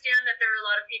I understand that there are a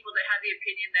lot of people that have the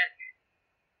opinion that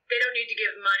they don't need to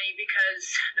give money because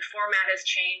the format has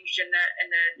changed and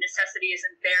the necessity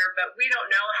isn't there, but we don't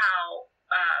know how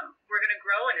we're going to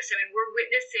grow in this. I mean, we're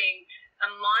witnessing a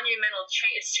monumental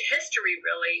change. It's history,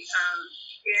 really,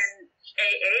 in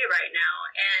AA right now,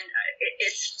 and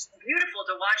it's beautiful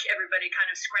to watch everybody kind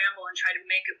of scramble and try to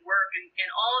make it work. And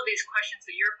all of these questions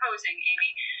that you're posing,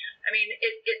 Amy, I mean,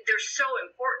 they're so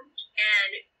important,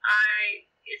 and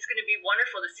it's going to be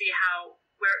wonderful to see how.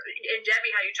 And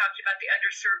Debbie, how you talked about the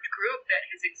underserved group that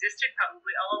has existed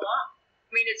probably all along.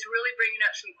 I mean, it's really bringing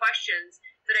up some questions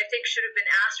that I think should have been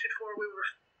asked before we were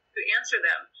to answer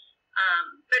them.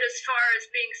 But as far as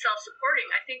being self-supporting,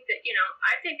 I think that,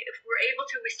 I think if we're able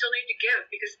to, we still need to give,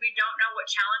 because we don't know what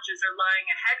challenges are lying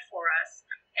ahead for us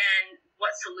and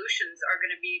what solutions are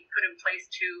going to be put in place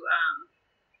to,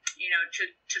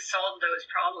 to solve those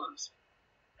problems.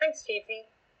 Thanks, Fifi.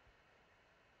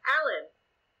 Alan.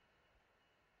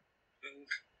 So,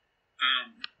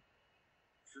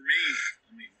 for me,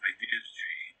 my views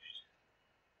changed.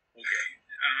 Okay.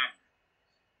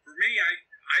 For me,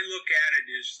 I look at it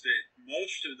as that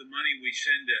most of the money we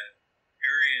send to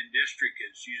area and district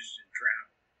is used in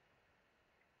travel.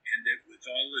 And that with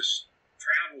all this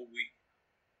travel, we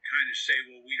kind of say,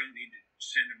 well, we don't need to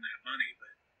send them that money.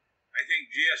 But I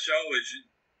think GSO is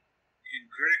in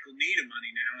critical need of money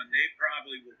now, and they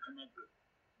probably will come up with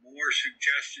more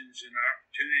suggestions and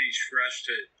opportunities for us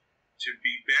to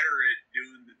be better at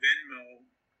doing the Venmo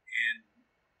and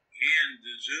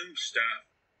the Zoom stuff,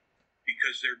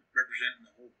 because they're representing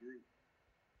the whole group.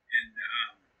 And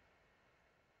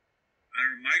I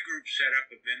don't know, my group set up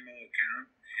a Venmo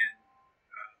account, and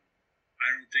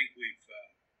I don't think we've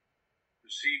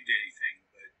received anything,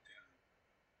 but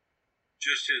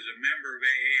just as a member of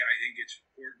AA, I think it's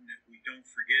important that we don't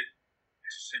forget to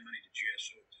send money to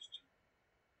GSO at this time.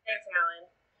 Thanks, Alan.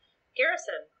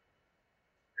 Garrison.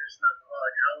 Garrison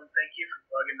Alcoholic. Alan, thank you for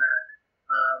plugging that.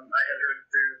 I had heard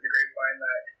through the grapevine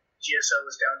that GSO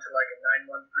was down to like a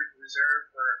 9-month proof of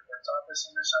reserve for its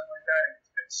officing or something like that, and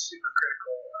it's been super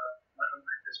critical. My home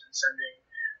group has been sending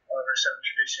all of our seventh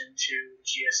tradition to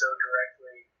GSO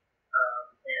directly,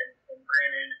 and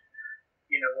granted,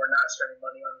 we're not spending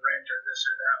money on rent or this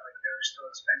or that. Like, there are still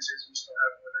expenses. We still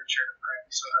have literature to print.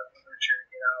 We still have literature to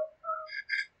get out.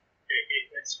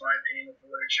 It's my opinion that the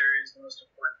literature is the most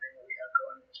important thing that we have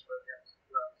going in this program,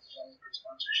 along with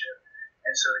sponsorship.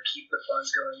 And so to keep the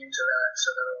funds going into that so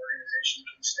that our organization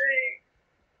can stay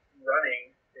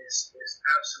running is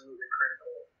absolutely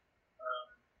critical.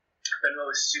 Venmo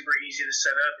is super easy to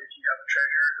set up. If you have a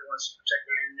treasurer who wants to protect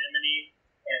their anonymity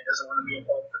and doesn't want to be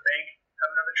involved with the bank,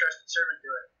 have another trusted servant do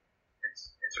it.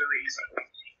 It's really easy.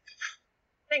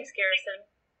 Thanks, Garrison.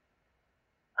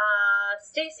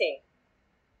 Stacy.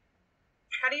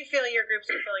 How do you feel your group's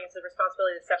fulfilling its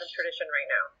responsibility to the seventh tradition right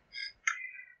now?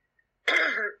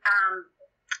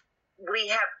 We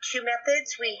have two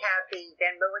methods. We have the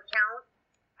Venmo account,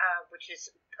 which is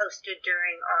posted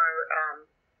during our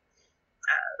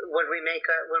when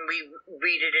we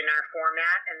read it in our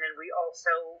format, and then we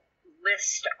also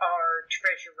list our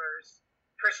treasurer's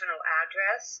personal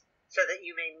address so that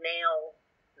you may mail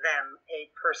them a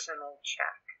personal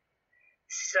check.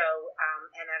 So,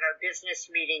 and at our business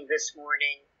meeting this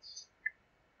morning,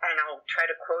 and I'll try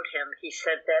to quote him, he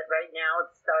said that right now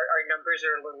our numbers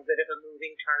are a little bit of a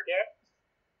moving target.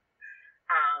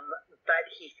 But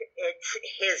it's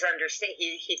his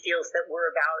understanding. He feels that we're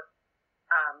about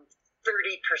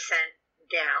 30%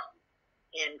 down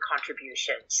in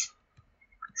contributions.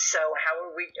 So how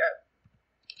are we?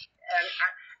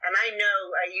 And I know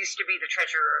I used to be the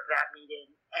treasurer of that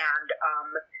meeting, and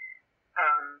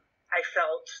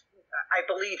I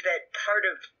believe that part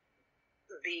of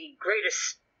the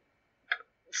greatest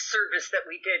service that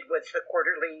we did was the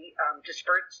quarterly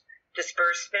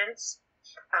disbursements,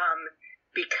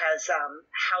 because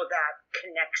how that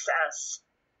connects us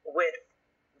with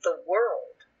the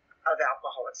world of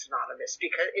Alcoholics Anonymous,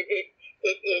 because it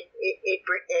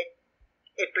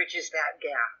bridges that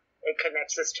gap. It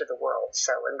connects us to the world.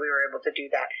 So, and we were able to do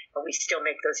that, but we still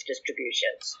make those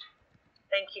distributions.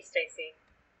 Thank you, Stacy.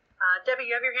 Debbie,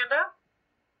 you have your hand up?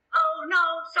 Oh,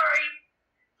 no, sorry.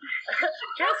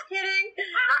 Just kidding.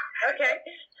 Okay.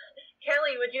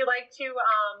 Kelly, would you like to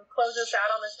close us out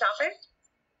on this topic?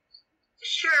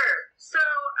 Sure. So,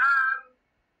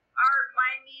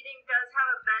 my meeting does have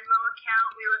a Venmo account.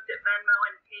 We looked at Venmo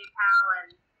and PayPal,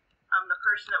 and the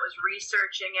person that was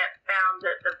researching it found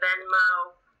that the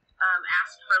Venmo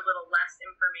asked for a little less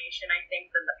information, I think,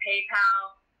 than the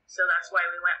PayPal. So that's why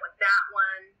we went with that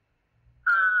one.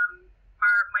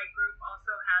 My group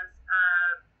also has a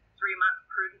 3-month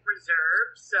prudent reserve,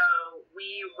 so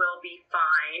we will be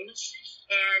fine.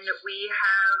 And we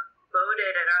have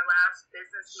voted at our last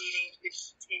business meeting to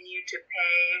continue to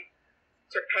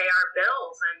pay our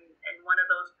bills, and one of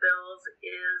those bills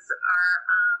is our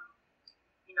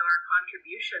our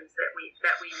contributions that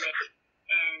we make,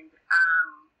 and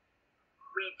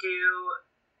we do.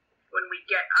 When we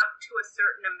get up to a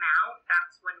certain amount,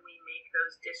 that's when we make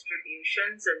those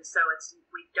distributions, and so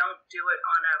we don't do it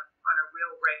on a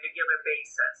real regular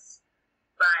basis.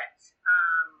 But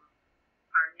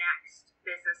our next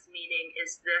business meeting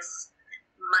is this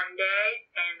Monday,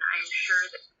 and I'm sure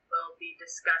that we'll be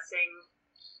discussing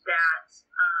that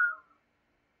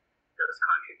those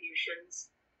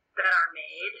contributions that are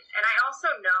made. And I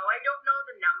also know, I don't know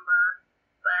the number,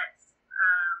 but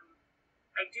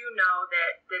I do know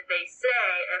that they say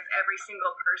if every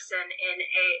single person in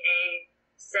AA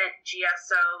sent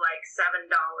GSO like $7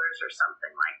 or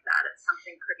something like that, it's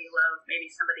something pretty low,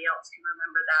 maybe somebody else can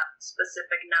remember that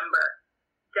specific number,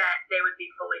 that they would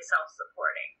be fully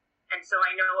self-supporting. And so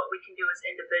I know what we can do as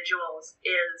individuals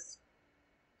is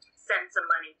send some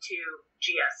money to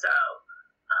GSO.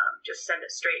 Just send it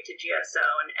straight to GSO.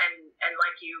 And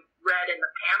like you read in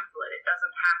the pamphlet, it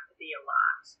doesn't have to be a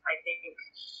lot. I think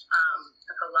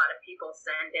if a lot of people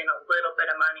send in a little bit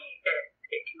of money,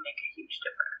 it can make a huge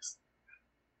difference.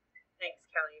 Thanks,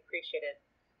 Kelly. Appreciate it.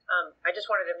 I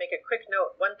just wanted to make a quick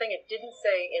note. One thing it didn't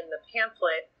say in the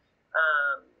pamphlet,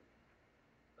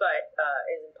 but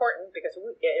is important because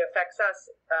it affects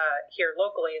us here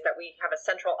locally, is that we have a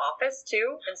central office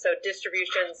too, and so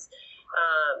distributions,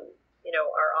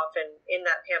 are often in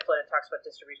that pamphlet. It talks about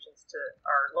distributions to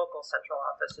our local central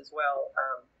office as well,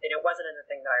 and it wasn't in the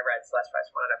thing that I read, so that's why I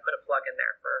just wanted to put a plug in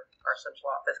there for our central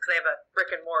office because they have a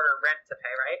brick and mortar rent to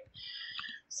pay, right?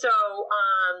 So,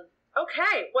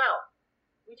 okay, well,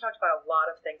 we talked about a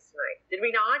lot of things tonight, did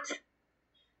we not?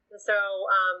 And so,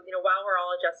 while we're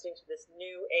all adjusting to this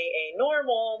new AA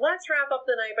normal, let's wrap up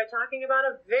the night by talking about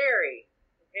a very,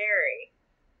 very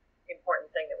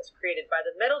important thing that was created by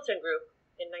the Middleton Group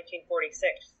in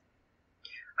 1946.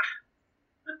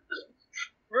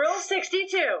 Rule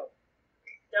 62.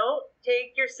 Don't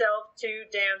take yourself too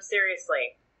damn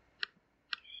seriously.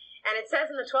 And it says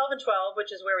in the 12 and 12,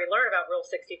 which is where we learn about Rule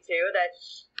 62, that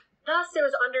thus it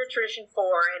was under tradition 4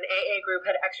 an AA group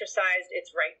had exercised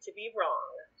its right to be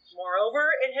wrong.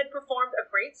 Moreover, it had performed a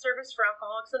great service for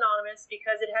Alcoholics Anonymous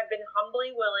because it had been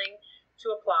humbly willing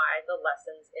to apply the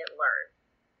lessons it learned.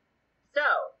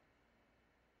 So,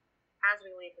 as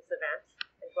we leave this event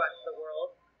and go out into the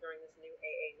world during this new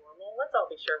AA normal, let's all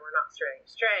be sure we're not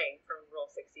straying from Rule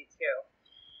 62.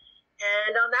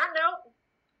 And on that note,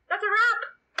 that's a wrap.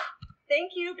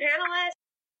 Thank you, panelists.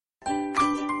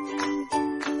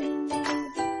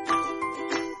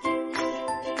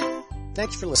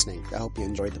 Thanks for listening. I hope you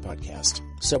enjoyed the podcast.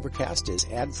 Sobercast is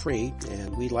ad-free,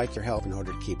 and we'd like your help in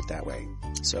order to keep it that way.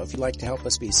 So if you'd like to help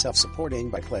us be self-supporting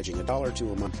by pledging $1 or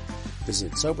 $2 a month,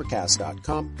 visit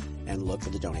Sobercast.com and look for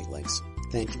the donate links.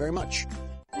 Thank you very much.